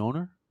they're the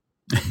owner.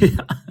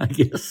 I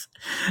guess.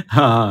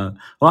 Well,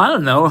 I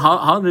don't know.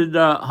 How did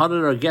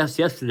our guest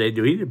yesterday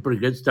do? He did pretty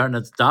good starting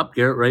at the top,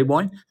 Garrett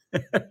Rayboyne.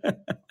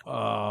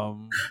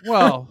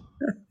 Well,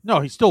 no,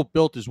 he still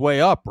built his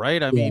way up,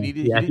 right? I mean, he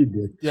did. He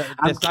did. Yeah,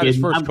 I'm that's not his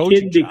kidding. first I'm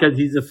coaching kidding because job.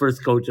 he's the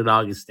first coach at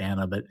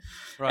Augustana. But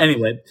Right.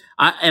 anyway,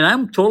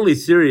 I'm totally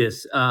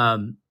serious. But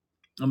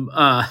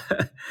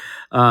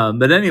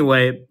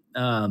anyway,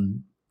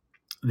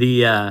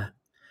 the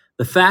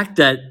fact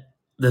that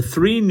the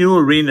three new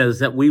arenas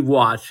that we've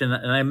watched, and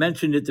I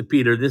mentioned it to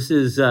Peter, this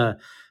is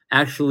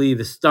actually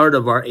the start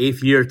of our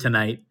 8th year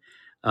tonight.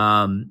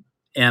 And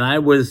I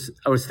was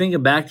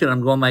thinking back to it.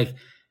 I'm going like,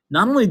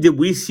 not only did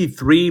we see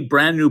 3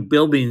 brand new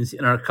buildings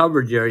in our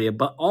coverage area,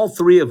 but all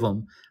 3 of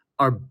them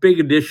are big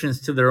additions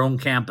to their own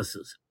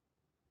campuses.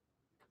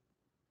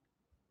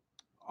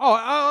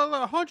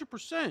 Oh,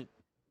 100%.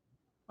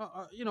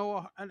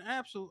 An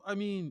absolute. I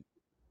mean,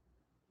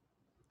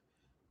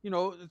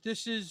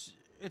 this is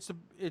it's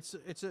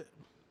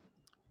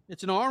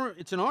an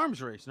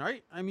arms race,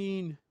 right? I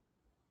mean,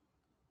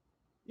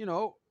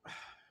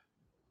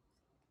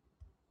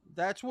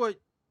 that's what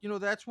I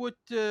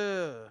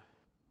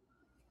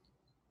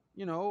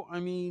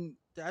mean,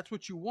 that's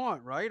what you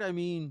want, right? I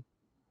mean,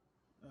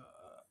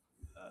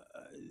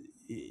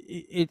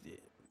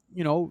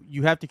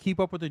 you have to keep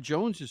up with the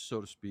Joneses,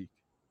 so to speak.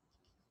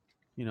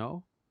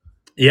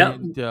 Yeah.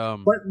 And,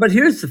 but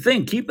here's the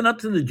thing: keeping up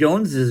to the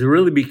Joneses has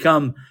really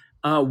become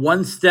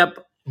one step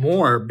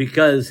more,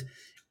 because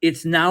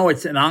it's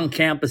an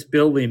on-campus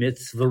building.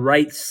 It's the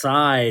right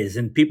size,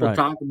 and people Right.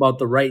 talk about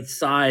the right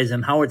size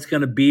and how it's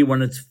going to be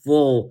when it's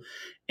full.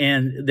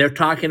 And they're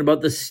talking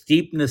about the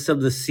steepness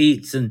of the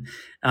seats. And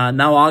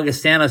now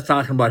Augustana's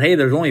talking about, hey,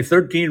 there's only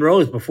 13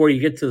 rows before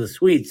you get to the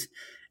suites.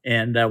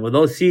 And with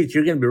those seats,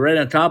 you're going to be right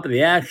on top of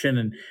the action.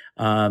 And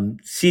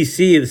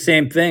CC, the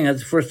same thing. That's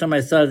the first time I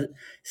saw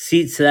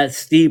seats that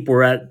steep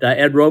were at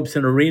Ed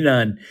Robeson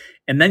Arena.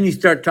 And then you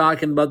start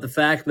talking about the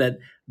fact that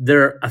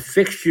they're a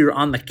fixture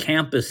on the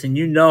campus. And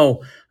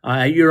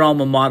at your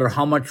alma mater,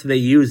 how much they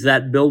use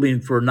that building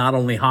for not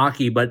only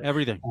hockey, but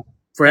everything.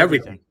 For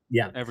everything.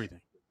 Yeah. Everything.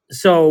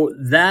 So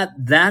that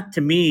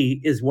to me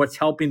is what's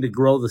helping to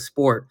grow the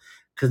sport,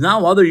 because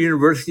now other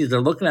universities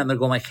are looking at it and they're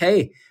going like,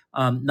 hey,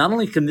 not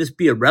only can this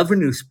be a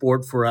revenue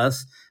sport for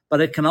us, but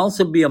it can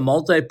also be a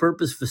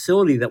multi-purpose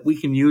facility that we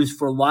can use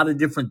for a lot of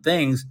different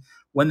things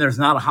when there's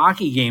not a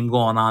hockey game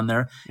going on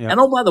there. Yep.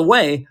 And oh, by the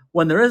way,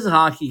 when there is a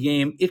hockey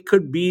game, it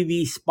could be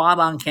the spot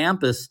on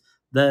campus,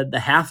 the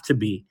have to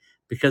be,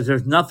 because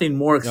there's nothing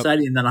more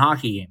exciting than a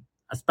hockey game,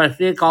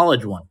 especially a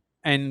college one.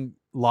 And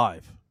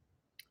live.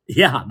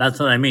 Yeah, that's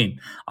what I mean.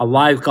 A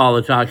live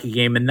college hockey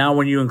game. And now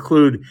when you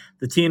include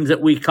the teams that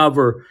we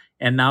cover,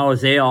 and now as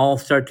they all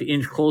start to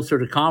inch closer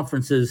to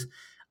conferences,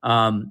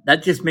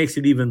 that just makes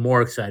it even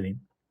more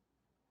exciting.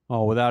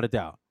 Oh, without a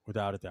doubt.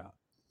 Without a doubt.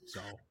 So,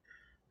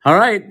 all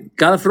right.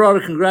 Got to throw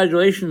out a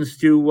congratulations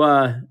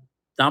to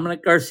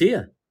Dominic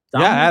Garcia.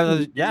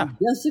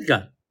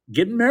 Jessica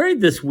getting married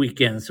this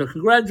weekend. So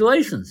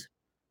congratulations.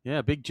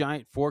 Yeah, big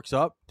giant forks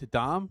up to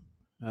Dom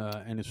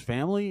and his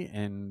family,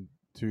 and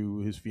to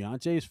his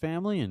fiance's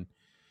family, and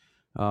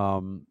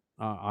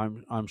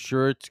I'm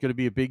sure it's going to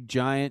be a big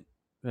giant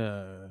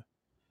a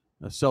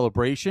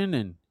celebration,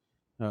 and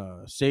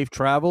safe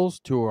travels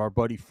to our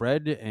buddy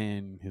Fred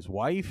and his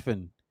wife,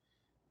 and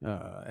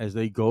as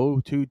they go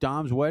to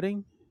Dom's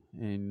wedding,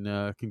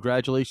 and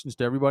congratulations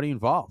to everybody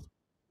involved.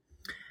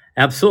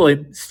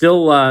 Absolutely.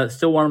 Still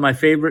one of my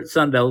favorite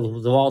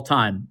Sundowns of all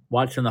time,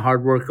 watching the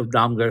hard work of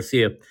Dom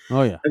Garcia.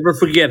 Oh, yeah. Never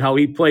forget how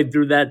he played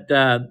through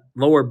that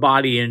lower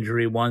body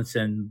injury once,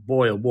 and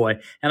boy, oh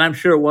boy. And I'm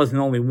sure it wasn't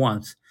only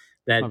once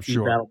that he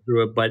battled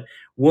through it, but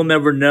we'll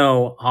never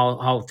know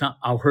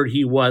how hurt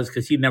he was,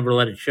 because he never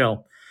let it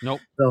show.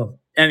 Nope. So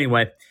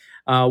anyway,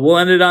 we'll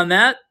end it on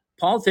that.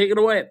 Paul, take it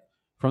away.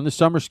 From the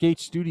Summer Skate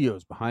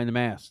Studios, behind the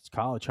masks,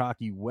 College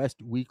Hockey West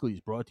Weekly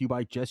is brought to you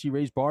by Jesse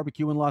Ray's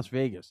Barbecue in Las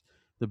Vegas.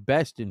 The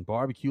best in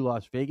barbecue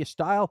Las Vegas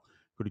style.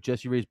 Go to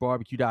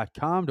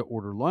jesseraysbarbecue.com to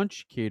order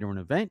lunch, cater an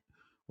event,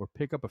 or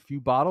pick up a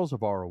few bottles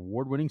of our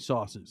award-winning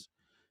sauces.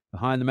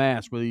 Behind the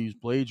Mask, whether you use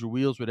blades or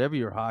wheels, whatever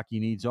your hockey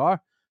needs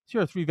are, see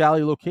our 3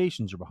 Valley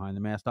locations or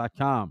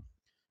behindthemask.com.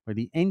 By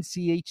the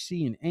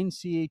NCHC and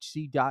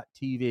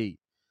NCHC.TV.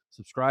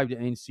 Subscribe to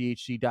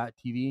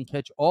NCHC.TV and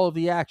catch all of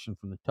the action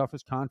from the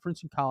toughest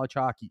conference in college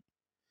hockey.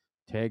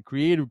 Tag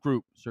Creative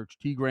Group. Search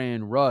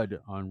Tigran Rudd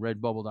on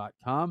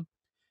redbubble.com.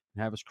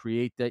 and have us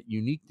create that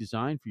unique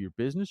design for your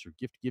business or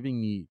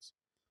gift-giving needs.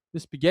 The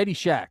Spaghetti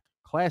Shack,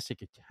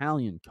 classic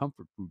Italian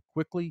comfort food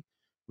quickly,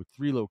 with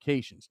 3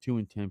 locations, 2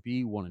 in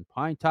Tempe, 1 in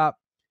Pine Top,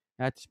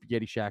 at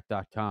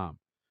thespaghettishack.com.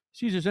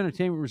 Caesars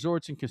Entertainment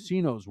Resorts and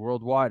Casinos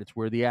worldwide. It's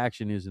where the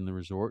action is in the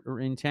resort or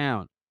in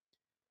town.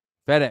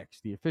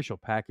 FedEx, the official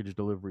package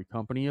delivery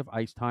company of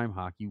Ice Time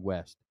Hockey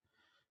West.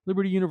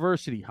 Liberty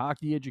University,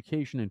 hockey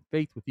education and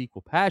faith with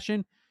equal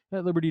passion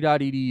at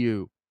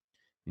liberty.edu.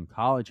 And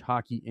College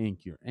Hockey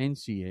Inc., your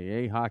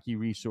NCAA hockey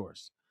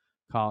resource.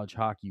 College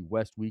Hockey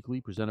West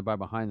Weekly, presented by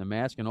Behind the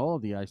Mask, and all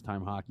of the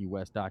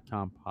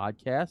IcetimeHockeyWest.com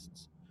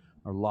podcasts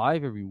are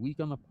live every week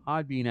on the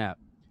Podbean app.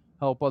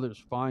 Help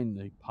others find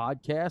the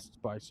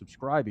podcasts by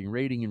subscribing,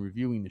 rating, and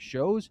reviewing the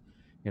shows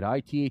at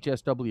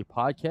ITHSW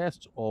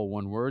Podcasts, all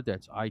one word.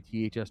 That's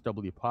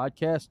ITHSW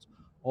Podcasts,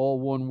 all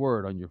one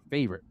word, on your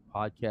favorite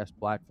podcast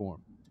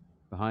platform.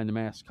 Behind the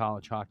Mask,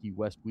 College Hockey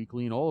West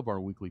Weekly, and all of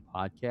our weekly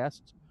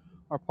podcasts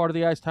are part of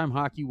the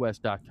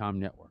IcetimeHockeyWest.com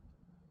network.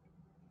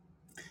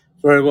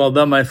 Very well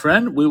done, my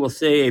friend. We will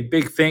say a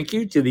big thank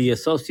you to the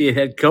associate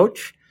head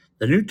coach,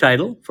 the new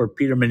title for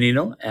Peter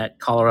Menino at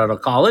Colorado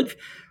College,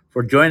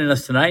 for joining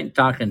us tonight and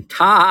talking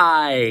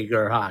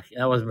Tiger hockey.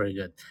 That wasn't very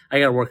good. I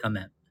got to work on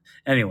that.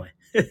 Anyway,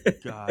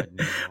 God,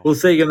 no. We'll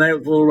say goodnight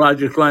with little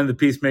Roger Klein, the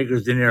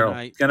Peacemakers De Niro. Good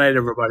night. Good night,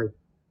 everybody.